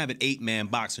box. You can have an 8-man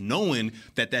box knowing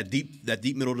that deep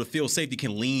middle of the field safety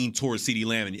can lean towards CeeDee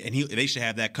Lamb, and they should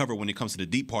have that covered when it comes to the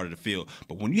deep part of the field.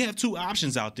 But when you have two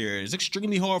options out there, it's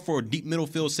extremely hard for a deep middle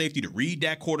field safety to read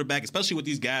that quarterback, especially with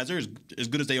these guys. They're as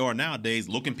good as they are nowadays,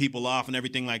 looking people off and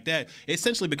everything like that. It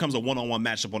essentially becomes a one-on-one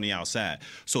matchup on the outside.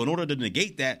 So in order to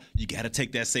negate that, you got to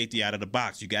take that safety out of the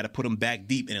box. You got to put him back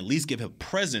deep and at least give him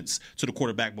presence to the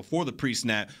quarterback before the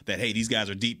pre-snap that, hey, these guys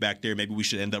are deep back there. Maybe we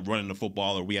should end up running the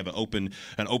football, or we have an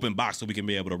open box so we can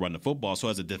be able to run the football. So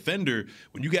as a defender,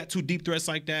 when you got two deep threats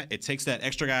like that, it takes that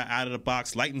extra guy out of the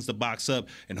box, lightens the box up,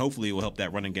 and hopefully it will help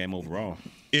that running game overall.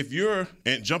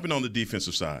 And jumping on the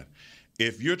defensive side,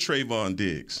 if you're Trayvon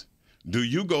Diggs, do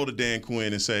you go to Dan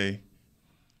Quinn and say,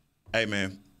 hey,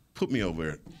 man, put me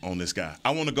over on this guy.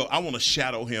 I want to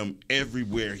shadow him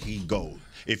everywhere he goes.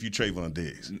 If you Trayvon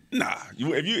Diggs, nah.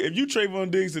 If you Trayvon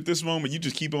Diggs at this moment, you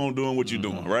just keep on doing what you're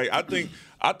doing, right? I think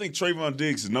Trayvon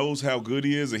Diggs knows how good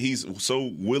he is, and he's so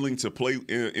willing to play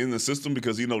in the system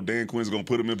because Dan Quinn's going to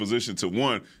put him in position to,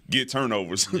 1, get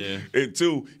turnovers, and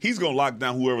 2, he's going to lock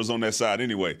down whoever's on that side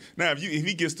anyway. Now, if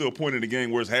he gets to a point in the game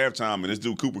where it's halftime and this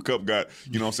dude Cooper Kupp got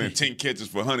 10 catches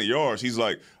for 100 yards, he's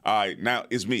like, all right, now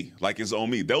it's me, like it's on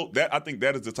me. I think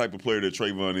that is the type of player that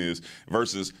Trayvon is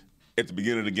versus at the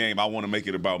beginning of the game, I want to make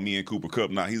it about me and Cooper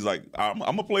Kupp. Now, he's like, I'm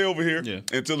going to play over here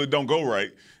until it don't go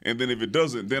right. And then if it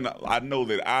doesn't, then I know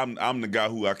that I'm the guy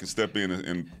who I can step in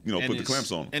and put the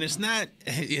clamps on him. And it's not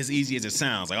as easy as it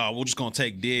sounds. Like, oh, we're just going to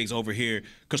take Diggs over here.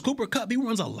 Because Cooper Kupp, he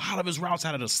runs a lot of his routes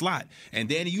out of the slot. And,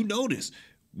 Danny, you notice,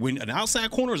 when an outside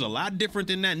corner is a lot different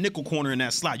than that nickel corner in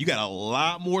that slot, you got a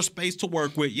lot more space to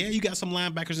work with. Yeah, you got some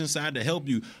linebackers inside to help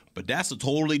you, but that's a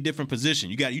totally different position.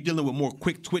 You're dealing with more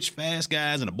quick twitch, fast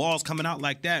guys, and the ball's coming out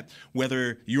like that.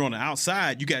 Whether you're on the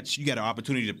outside, you got an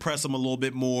opportunity to press them a little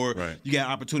bit more. Right. You got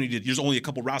an opportunity there's only a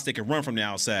couple routes they can run from the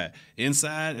outside.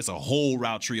 Inside, it's a whole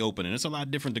route tree open, and it's a lot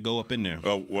different to go up in there.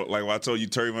 Like I told you,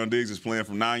 Trayvon Diggs is playing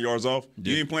from 9 yards off.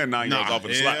 You ain't playing 9 yards off in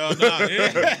the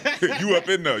slot. You up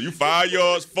in there. You 5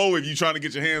 yards forward. You trying to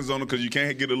get your hands on him because you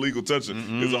can't get a legal touch.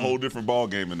 There's a whole different ball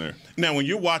game in there. Now, when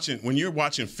you're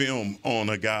watching film on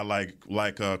a guy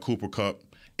like Cooper Kupp,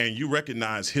 and you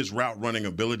recognize his route running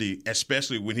ability,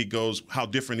 especially when he goes, how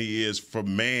different he is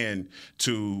from man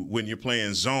to when you're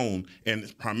playing zone,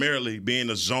 and primarily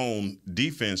being a zone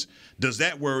defense, does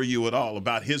that worry you at all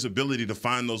about his ability to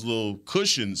find those little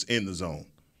cushions in the zone?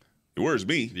 It worries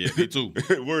me. Yeah, me too.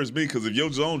 It worries me because if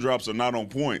your zone drops are not on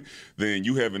point, then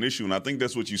you have an issue. And I think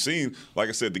that's what you've seen. Like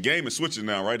I said, the game is switching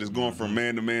now, right? It's going from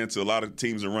man-to-man to a lot of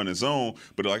teams are running zone.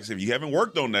 But like I said, if you haven't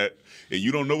worked on that and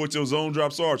you don't know what your zone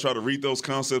drops are, try to read those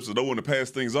concepts and know when to pass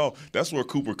things off, that's where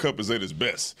Cooper Kupp is at his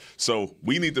best. So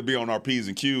we need to be on our P's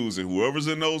and Q's, and whoever's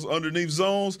in those underneath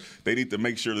zones, they need to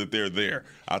make sure that they're there.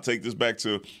 I'll take this back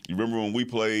to, you remember when we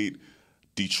played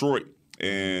Detroit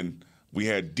and we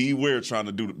had D. Ware trying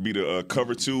to be the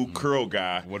cover 2 curl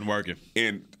guy. Wasn't working.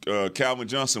 And Calvin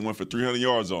Johnson went for 300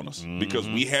 yards on us because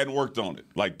we hadn't worked on it.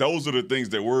 Like, those are the things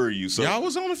that worry you. So y'all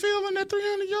was on the field in that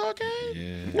 300-yard game?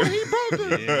 Yeah. Where he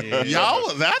broke it. Y'all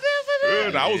was out there for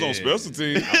I was on special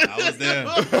teams. I was there.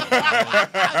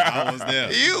 I was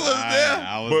there. You was there.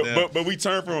 I was there. But we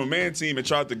turned from a man team and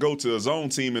tried to go to a zone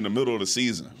team in the middle of the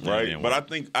season, right? Yeah, but I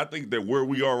think that where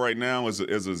we are right now as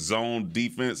a zone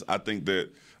defense, I think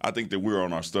that we're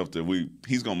on our stuff that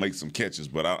he's going to make some catches,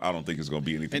 but I don't think it's going to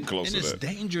be anything close to that. And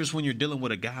it's dangerous when you're dealing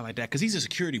with a guy like that because he's a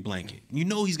security blanket. You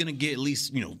know he's going to get at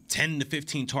least 10 to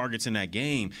 15 targets in that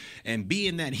game. And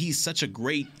being that he's such a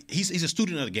great – he's a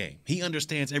student of the game. He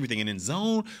understands everything. And in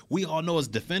zone, we all know as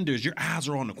defenders, your eyes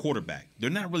are on the quarterback.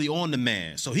 They're not really on the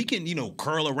man. So he can,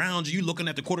 curl around you looking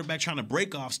at the quarterback trying to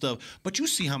break off stuff. But you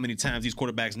see how many times these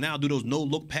quarterbacks now do those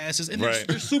no-look passes, and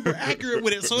they're super accurate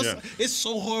with it. So it's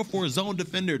so hard for a zone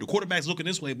defender. The quarterback's looking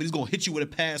this way, but he's going to hit you with a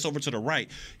pass over to the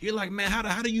right. You're like, man,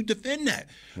 how do you defend that?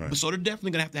 Right. So they're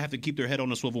definitely going to have to keep their head on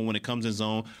the swivel when it comes in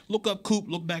zone. Look up Coop.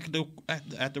 Look back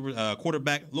at the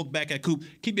quarterback. Look back at Coop.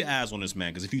 Keep your eyes on this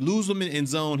man because if you lose him in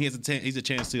zone, he's a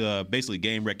chance to basically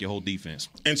game wreck your whole defense.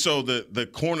 And so the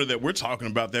corner that we're talking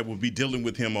about that will be dealing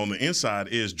with him on the inside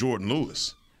is Jordan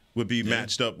Lewis. Would be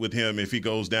matched up with him if he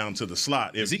goes down to the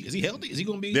slot. Is he healthy? Is he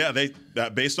going to be? Yeah,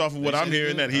 based off of what I'm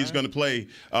hearing, that he's going to play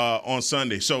on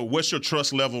Sunday. So what's your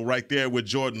trust level right there with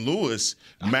Jordan Lewis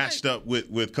matched up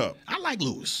with Kupp? I like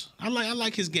Lewis. I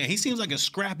like his game. He seems like a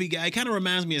scrappy guy. He kind of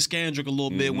reminds me of Skandrick a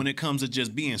little bit when it comes to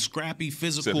just being scrappy,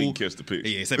 physical. Except he can catch the pick.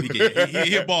 Yeah, except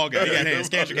he a ball guy. He got hands.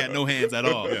 Skandrick got no hands at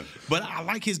all. Yeah. But I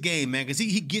like his game, man, because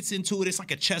he gets into it. It's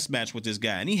like a chess match with this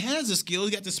guy. And he has the skill.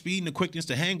 He got the speed and the quickness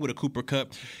to hang with a Cooper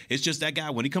Kupp. It's just that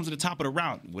guy, when he comes to the top of the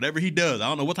route, whatever he does, I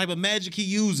don't know what type of magic he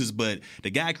uses, but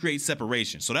the guy creates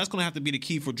separation. So that's going to have to be the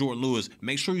key for Jordan Lewis.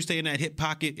 Make sure you stay in that hip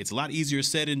pocket. It's a lot easier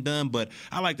said than done, but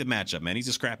I like the matchup, man. He's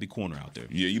a scrappy corner out there.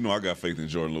 Yeah, I got faith in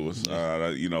Jordan Lewis.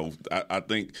 I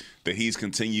think that he's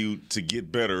continued to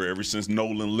get better ever since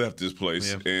Nolan left this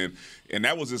place. Yeah. And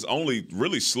that was his only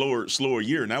really slower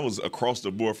year, and that was across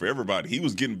the board for everybody. He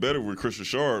was getting better when Chris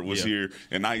Richard was here,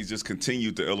 and now he's just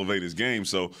continued to elevate his game.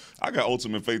 So I got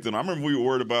ultimate faith in him. I remember we were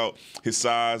worried about his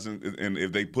size and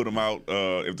if they put him out,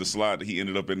 if the slot he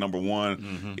ended up at number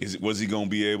one, was he going to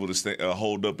be able to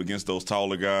hold up against those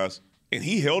taller guys? And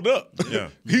he held up. Yeah,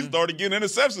 he started getting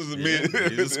interceptions.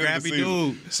 He's a scrappy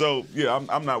dude. So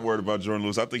I'm not worried about Jordan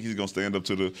Lewis. I think he's gonna stand up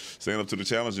to the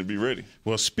challenge and be ready.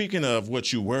 Well, speaking of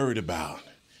what you worried about,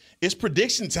 it's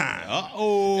prediction time.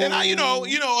 And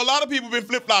a lot of people been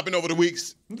flip flopping over the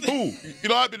weeks. Who?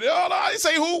 I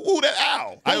say who that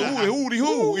owl?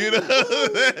 Who?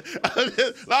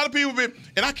 A lot of people been,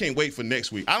 and I can't wait for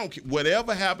next week. I don't care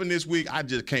whatever happened this week. I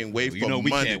just can't wait for Monday.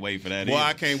 We can't wait for that. Boy,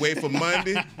 I can't wait for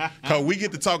Monday because we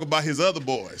get to talk about his other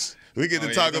boys. We get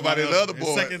to talk about his other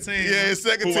boys. Second team. Yeah, his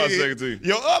second team. Who my second team?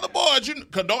 Your other boys.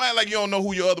 Cause don't act like you don't know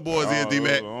who your other boys is,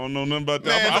 D-Mac. I don't know nothing about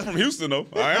that. I'm from Houston, though.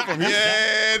 I am from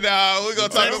Houston. Yeah, we're going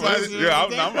to talk about it. Yeah,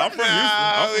 I'm from Houston.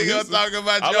 We're going to talk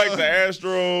about I like the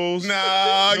Astros.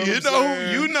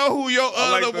 You know who your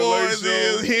other boys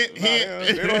is. Hint.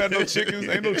 They don't have no chickens.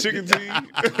 Ain't no chicken team.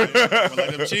 Like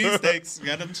them cheesesteaks.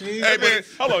 Got them cheese. Hey, man,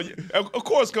 hold on. Of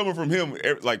course, coming from him,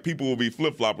 like people will be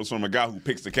flip-floppers from a guy who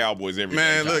picks the Cowboys every day.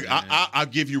 Man, look, I'll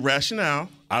give you rationale.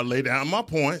 I lay down my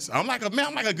points. I'm like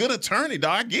a good attorney,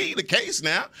 dog. I give you the case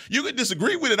now. You can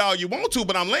disagree with it all you want to,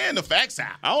 but I'm laying the facts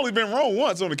out. I only been wrong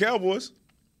once on the Cowboys.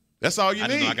 That's all you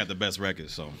need. I know I got the best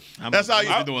record, so I'm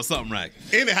doing something right.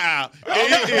 Anyhow,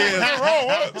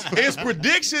 it's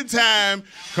prediction time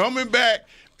coming back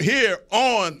here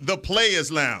on the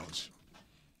Players Lounge.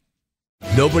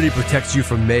 Nobody protects you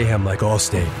from mayhem like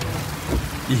Allstate.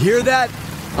 You hear that?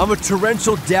 I'm a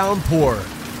torrential downpour.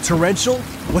 Torrential?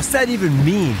 What's that even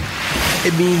mean?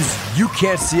 It means you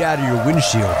can't see out of your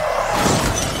windshield.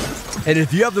 And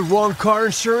if you have the wrong car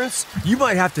insurance, you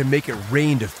might have to make it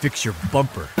rain to fix your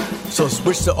bumper. So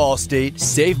switch to Allstate,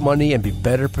 save money, and be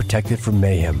better protected from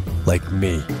mayhem, like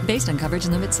me. Based on coverage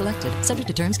and limits selected, subject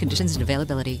to terms, conditions, and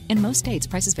availability. In most states,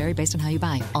 prices vary based on how you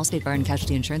buy. Allstate Bar and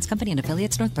Casualty Insurance Company and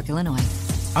affiliates, Northbrook, Illinois.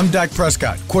 I'm Dak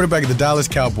Prescott, quarterback of the Dallas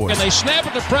Cowboys. And they snap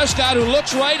it to Prescott, who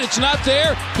looks right. It's not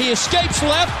there. He escapes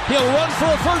left. He'll run for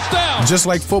a first down. Just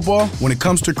like football, when it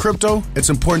comes to crypto, it's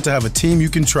important to have a team you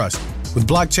can trust. With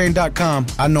Blockchain.com,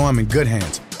 I know I'm in good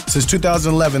hands. Since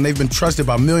 2011, they've been trusted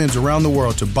by millions around the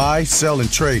world to buy, sell, and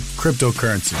trade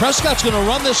cryptocurrency. Prescott's going to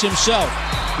run this himself.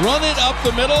 Run it up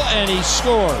the middle, and he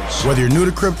scores. Whether you're new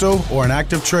to crypto or an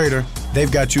active trader,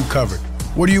 they've got you covered.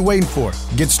 What are you waiting for?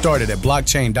 Get started at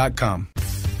Blockchain.com.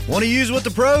 Want to use what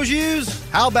the pros use?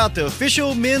 How about the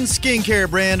official men's skincare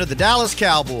brand of the Dallas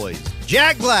Cowboys,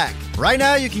 Jack Black? Right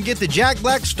now, you can get the Jack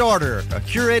Black Starter, a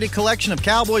curated collection of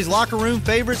Cowboys locker room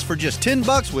favorites for just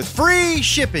 $10 with free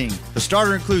shipping. The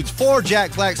starter includes 4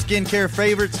 Jack Black skincare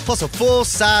favorites, plus a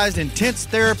full-sized intense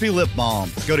therapy lip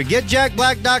balm. Go to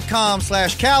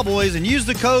getjackblack.com/Cowboys and use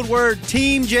the code word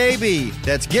TEAMJB.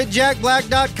 That's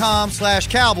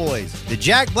getjackblack.com/Cowboys. The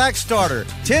Jack Black Starter,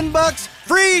 $10,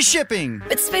 free shipping.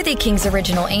 With Smoothie King's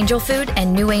original Angel Food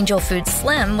and new Angel Food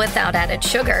Slim without added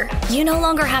sugar, you no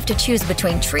longer have to choose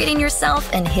between treating yourself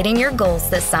and hitting your goals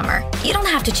this summer. You don't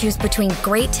have to choose between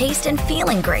great taste and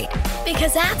feeling great.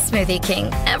 Because at Smoothie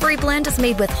King, every blend is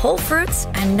made with whole fruits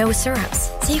and no syrups,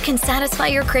 so you can satisfy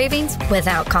your cravings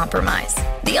without compromise.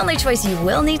 The only choice you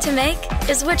will need to make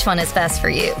is which one is best for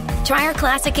you. Try our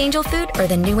classic Angel Food or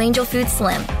the new Angel Food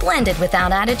Slim, blended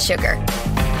without added sugar.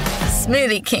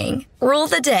 Smoothie King, rule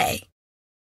the day.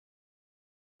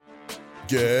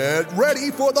 Get ready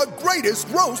for the greatest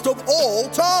roast of all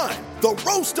time, the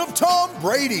Roast of Tom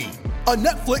Brady, a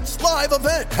Netflix live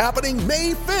event happening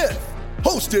May 5th.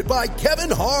 Hosted by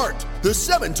Kevin Hart, the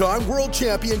 7-time world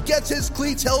champion gets his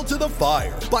cleats held to the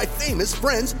fire by famous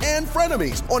friends and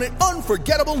frenemies on an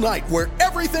unforgettable night where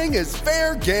everything is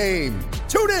fair game.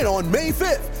 Tune in on May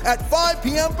 5th at 5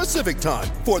 p.m. Pacific time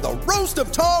for the Roast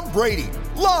of Tom Brady,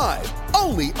 live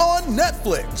only on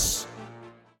Netflix.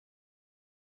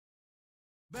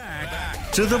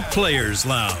 Back to the Players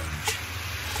Lounge.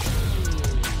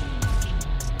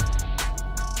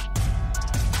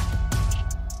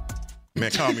 Man,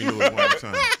 call me Lewis one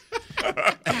time.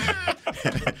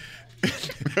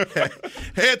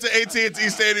 Head to AT&T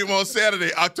Stadium on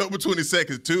Saturday, October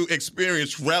 22nd to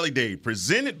experience Rally Day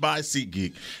presented by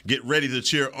SeatGeek. Get ready to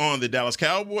cheer on the Dallas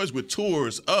Cowboys with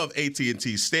tours of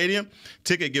AT&T Stadium,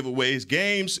 ticket giveaways,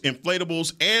 games,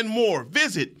 inflatables, and more.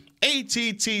 Visit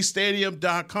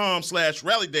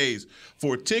attstadium.com/rallydays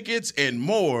for tickets and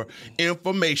more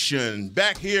information.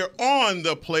 Back here on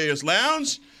the Players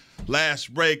Lounge.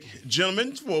 Last break,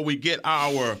 gentlemen, before we get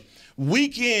our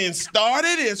weekend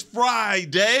started. It's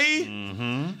Friday.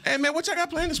 Mm-hmm. Hey, man, what y'all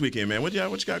got playing this weekend, man? What you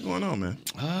got going on, man?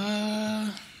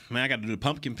 Man, I got to do the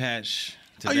pumpkin patch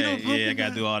today. Oh, you doing pumpkin I got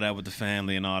to do all that with the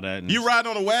family and all that. And you ride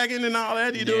on a wagon and all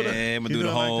that? I'm going to do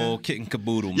the whole kit and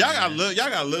caboodle, man. Y'all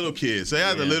got little kids. They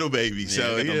have the little babies.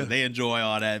 So, they enjoy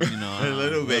all that, you know.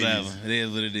 Little babies. Whatever. It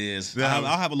is what it is.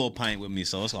 I'll have a little pint with me,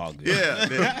 so it's all good. Yeah.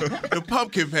 The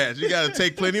pumpkin patch. You got to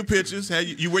take plenty of pictures.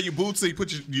 You wear your boots, so you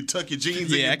tuck your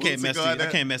jeans in your boots. I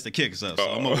can't mess the kicks up.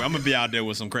 So I'm going to be out there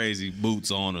with some crazy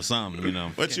boots on or something, you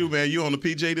know. What you, man? You on the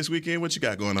PJ this weekend? What you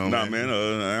got going on, man?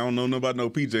 I don't know about no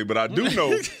PJ, but I do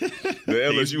know the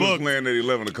LSU is playing at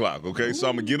 11 o'clock, okay? Ooh. So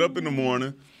I'm going to get up in the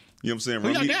morning, you know what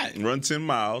I'm saying, run 10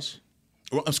 miles.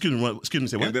 Well, excuse me,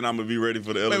 say what? And then I'm going to be ready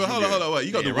for the LSU game. Hold on. Wait.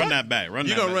 You got to run that back.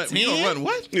 You going to run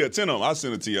what? Yeah, 10 of them. I'll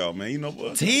send it to y'all, man. You know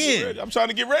what? 10? I'm trying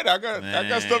to get ready. I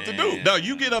got stuff to do. No,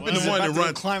 you get up in the morning and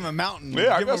run. Climb a mountain.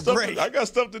 Yeah, I got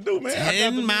stuff to do, man.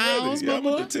 10 miles, yeah, I'm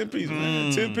going to 10 piece,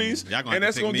 man. 10 piece. And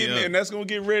that's going to get me, and that's going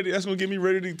to get ready. That's going to get me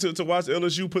ready to watch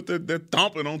LSU put that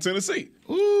thumping on Tennessee.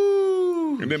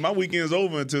 Ooh. And then my weekend's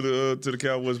over until the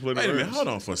Cowboys play the Rams. Wait a minute, hold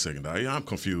on for a second, dog. I'm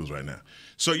confused right now.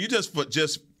 So you just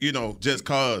cause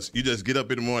you just get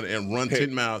up in the morning and run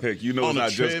 10 miles. Heck, you know it's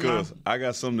not just cause I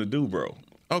got something to do, bro.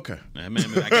 Okay. Man,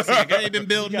 I got you been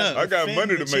building up. I got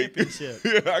money to make. Yeah,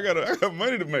 I got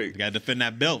money to make. You got to defend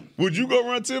that belt. Would you go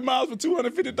run 10 miles for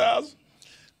 $250,000?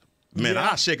 Man,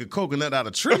 I'll shake a coconut out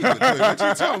of a tree. What you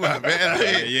talking about, man?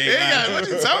 What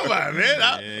you talking about, man?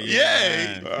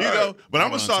 But I'm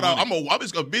gonna start out.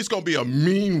 It's gonna be a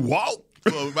mean walk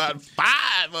for about 5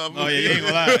 of them. Oh yeah, you ain't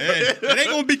gonna lie. It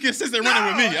ain't gonna be consistent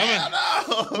running with me.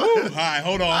 All right,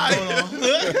 hold on.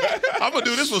 I'm gonna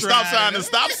do this with stop sign and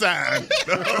stop sign.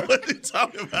 What you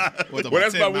talking about? Well,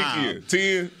 that's my weekend.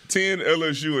 10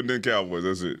 LSU and then Cowboys.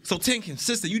 That's it. So 10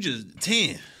 consistent. You just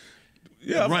 10.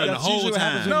 Yeah, running the whole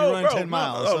time. No, run 10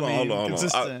 miles. Hold on.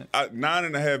 Consistent.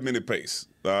 9.5 minute pace.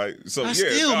 All right. So that's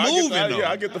still moving.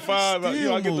 I get the 5.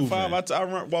 I get the 5.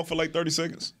 I walk for like 30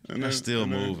 seconds. And that's still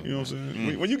moving. You know what I'm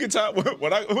saying? When you get tired,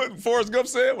 what Forrest Gump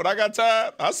said, when I got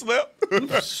tired, I slept. When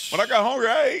I got hungry,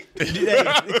 I ate.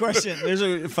 There's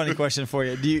a funny question for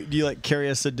you. Do you like carry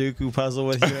a Sudoku puzzle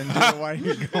with you and do it while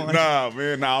you're going? Nah,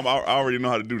 man. I already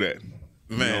know how to do that.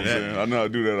 Man, you know what I'm saying? I know how to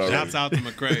do that already. Shouts out to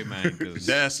McCray, man.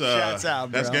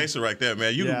 That's gangster right there,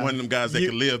 man. You one of them guys that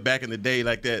could live back in the day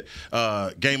like that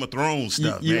Game of Thrones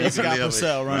stuff, man. You got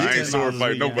Purcell, right? I ain't sword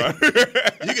fight nobody.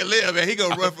 You can live, man. He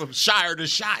gonna run from shire to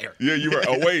shire. Yeah, you were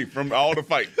away from all the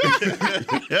fight.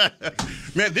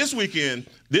 Man, this weekend,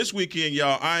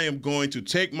 y'all, I am going to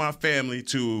take my family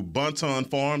to Bunton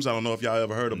Farms. I don't know if y'all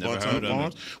ever heard of Bunton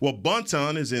Farms. Well,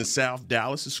 Bunton is in South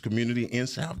Dallas. It's a community in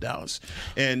South Dallas.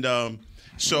 And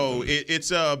so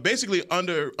it's basically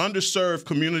underserved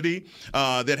community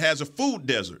that has a food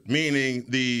desert, meaning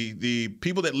the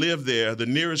people that live there, the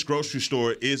nearest grocery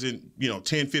store isn't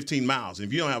 10, 15 miles.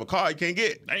 If you don't have a car, you can't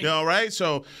get it. Right?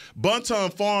 So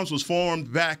Bunton Farms was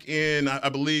formed back in, I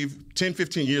believe, 10,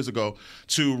 15 years ago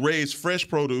to raise fresh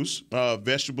produce,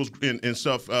 vegetables and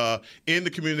stuff in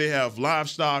the community. They have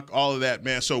livestock, all of that,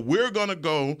 man. So we're going to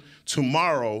go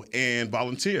tomorrow and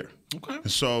volunteer. Okay.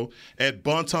 So at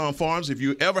Bunton Farms, if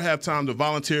you ever have time to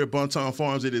volunteer at Bunton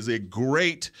Farms, it is a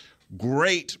great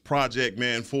project,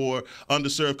 man, for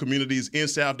underserved communities in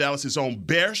South Dallas. It's on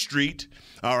Bear Street.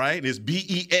 All right, it's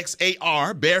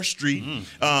Bexar, Bear Street, in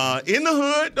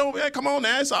the hood. Come on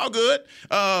now, it's all good.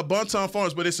 Bunton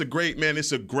Farms, but it's a great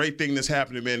thing that's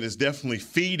happening, man. It's definitely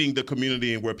feeding the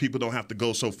community and where people don't have to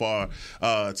go so far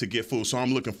to get food. So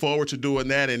I'm looking forward to doing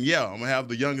that. And yeah, I'm gonna have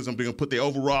the youngest. I'm gonna put their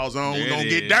overalls on. We're gonna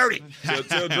get dirty. So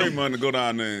tell Draymond to go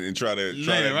down there and try that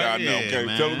down there. Okay,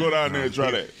 man. Tell him to go down there and try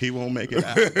that. He won't make it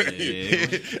out.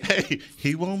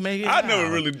 He won't make it out. I've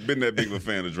never really been that big of a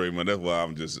fan of Draymond. That's why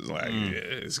I'm just like,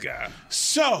 this guy.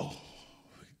 So,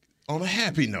 on a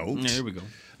happy note. Yeah, here we go.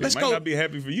 It might not be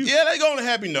happy for you. Yeah, let's go on a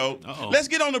happy note. Uh-oh. Let's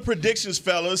get on the predictions,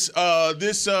 fellas.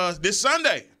 This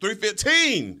Sunday,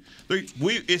 3:15.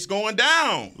 It's going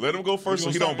down. Let him go first so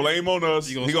he don't blame on us.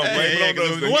 He gonna blame it on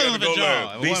us. Then he got to go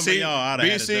last. BC,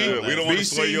 we don't want to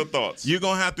sway your thoughts. You're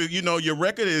gonna have to, your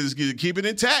record is keep it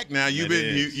intact now. You're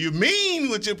mean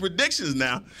with your predictions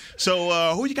now.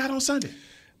 So who you got on Sunday?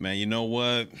 Man, you know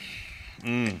what?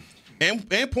 And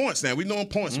points now. We're doing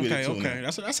points with it too. Okay.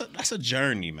 That's a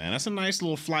journey, man. That's a nice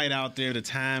little flight out there. The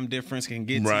time difference can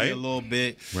get to you a little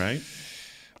bit. Right.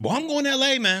 Well, I'm going to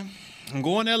L.A., man. I'm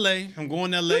going to L.A. You're going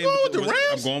with the Rams?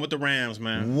 I'm going with the Rams,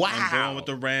 man. Wow. I'm going with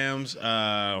the Rams.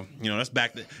 That's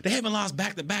they haven't lost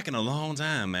back-to-back in a long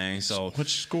time, man. So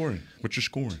what's your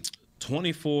scoring?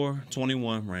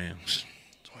 24-21 Rams.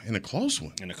 In a close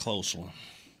one.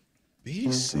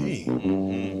 BC.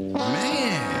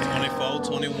 Man.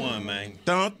 24-21, man.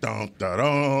 Dun, dun, dun,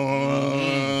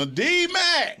 dun.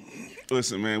 D-Mac.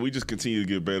 Listen, man, we just continue to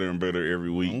get better and better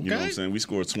every week. Okay. You know what I'm saying? We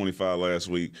scored 25 last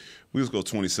week. We just go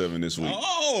 27 this week.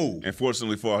 Oh! And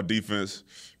fortunately for our defense,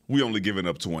 we only giving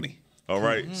up 20. All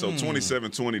right? So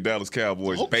 27-20 Dallas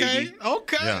Cowboys, baby.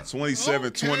 Okay. Yeah.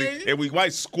 27-20. And we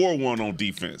might score one on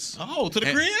defense. Oh, to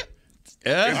the crib?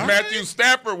 It's Matthew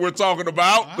Stafford we're talking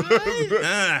about.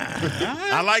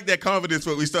 I like that confidence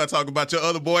when we start talking about your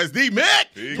other boys.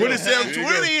 D-Mac,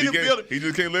 27-20 in the building. He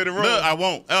just can't let it run. No, I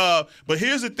won't. But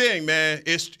here's the thing, man.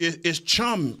 It's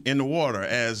chum in the water,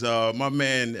 as my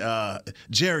man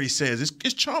Jerry says.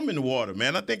 It's chum in the water,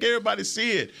 man. I think everybody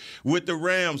see it with the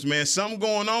Rams, man. Something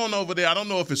going on over there. I don't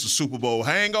know if it's a Super Bowl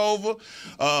hangover,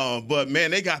 but,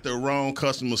 man, they got the wrong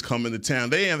customers coming to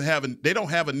town. They don't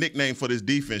have a nickname for this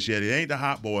defense yet. It ain't the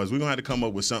Hot Boys. We're going to have to come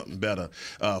up with something better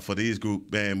for these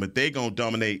group, man. But they going to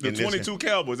dominate. The 22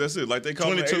 Cowboys, that's it. Like they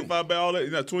call it 85 by all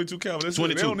that. 22 Cowboys. That's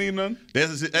 22. It. They don't need none.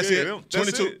 That's it.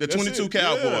 The 22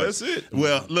 Cowboys. Yeah, that's it.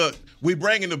 Well, look, we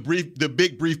bringing the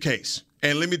big briefcase.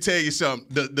 And let me tell you something.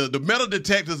 The metal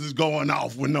detectors is going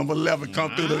off when number 11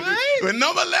 come through. When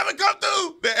number 11 come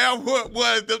through, the airport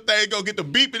boys, them things go get the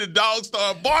beep and the dogs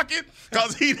start barking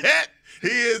because he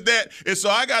is that. And so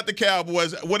I got the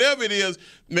Cowboys. Whatever it is,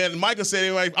 man, Michael said,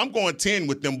 anyway, I'm going 10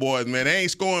 with them boys, man. They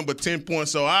ain't scoring but 10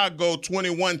 points, so I'll go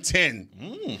 21-10.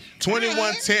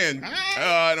 21-10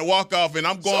 and a walk-off, and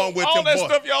I'm going with all them that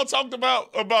stuff y'all talked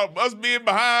about us being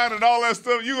behind and all that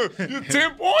stuff, you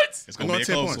 10 points? It's going to be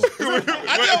 10 points.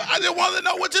 I just want to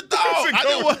know what you thought.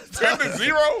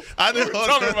 10-0? I didn't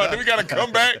talking about. Then we got to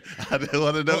come back. I didn't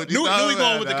want to know what you thought. We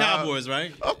going with the Cowboys,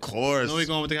 right? Of course. We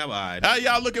going with the Cowboys. All right.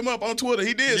 Y'all look him up on Twitter.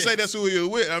 He did say that's who he was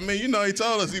with. I mean, he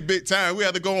told us he big time. We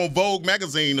had to go on Vogue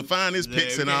magazine to find his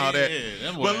picks and all that.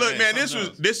 But look, man, this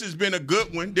has been a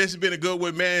good one. This has been a good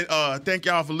one, man. Thank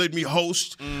y'all for letting me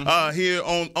host here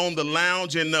on the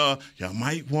lounge, and y'all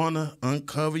might want to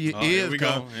uncover your ears.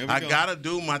 I gotta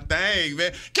do my thing,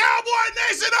 man. Cowboy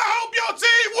Nation, I hope your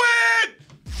team win.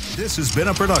 This has been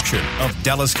a production of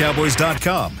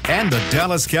DallasCowboys.com and the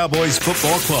Dallas Cowboys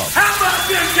Football Club. How about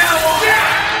this, Cowboys? Yeah!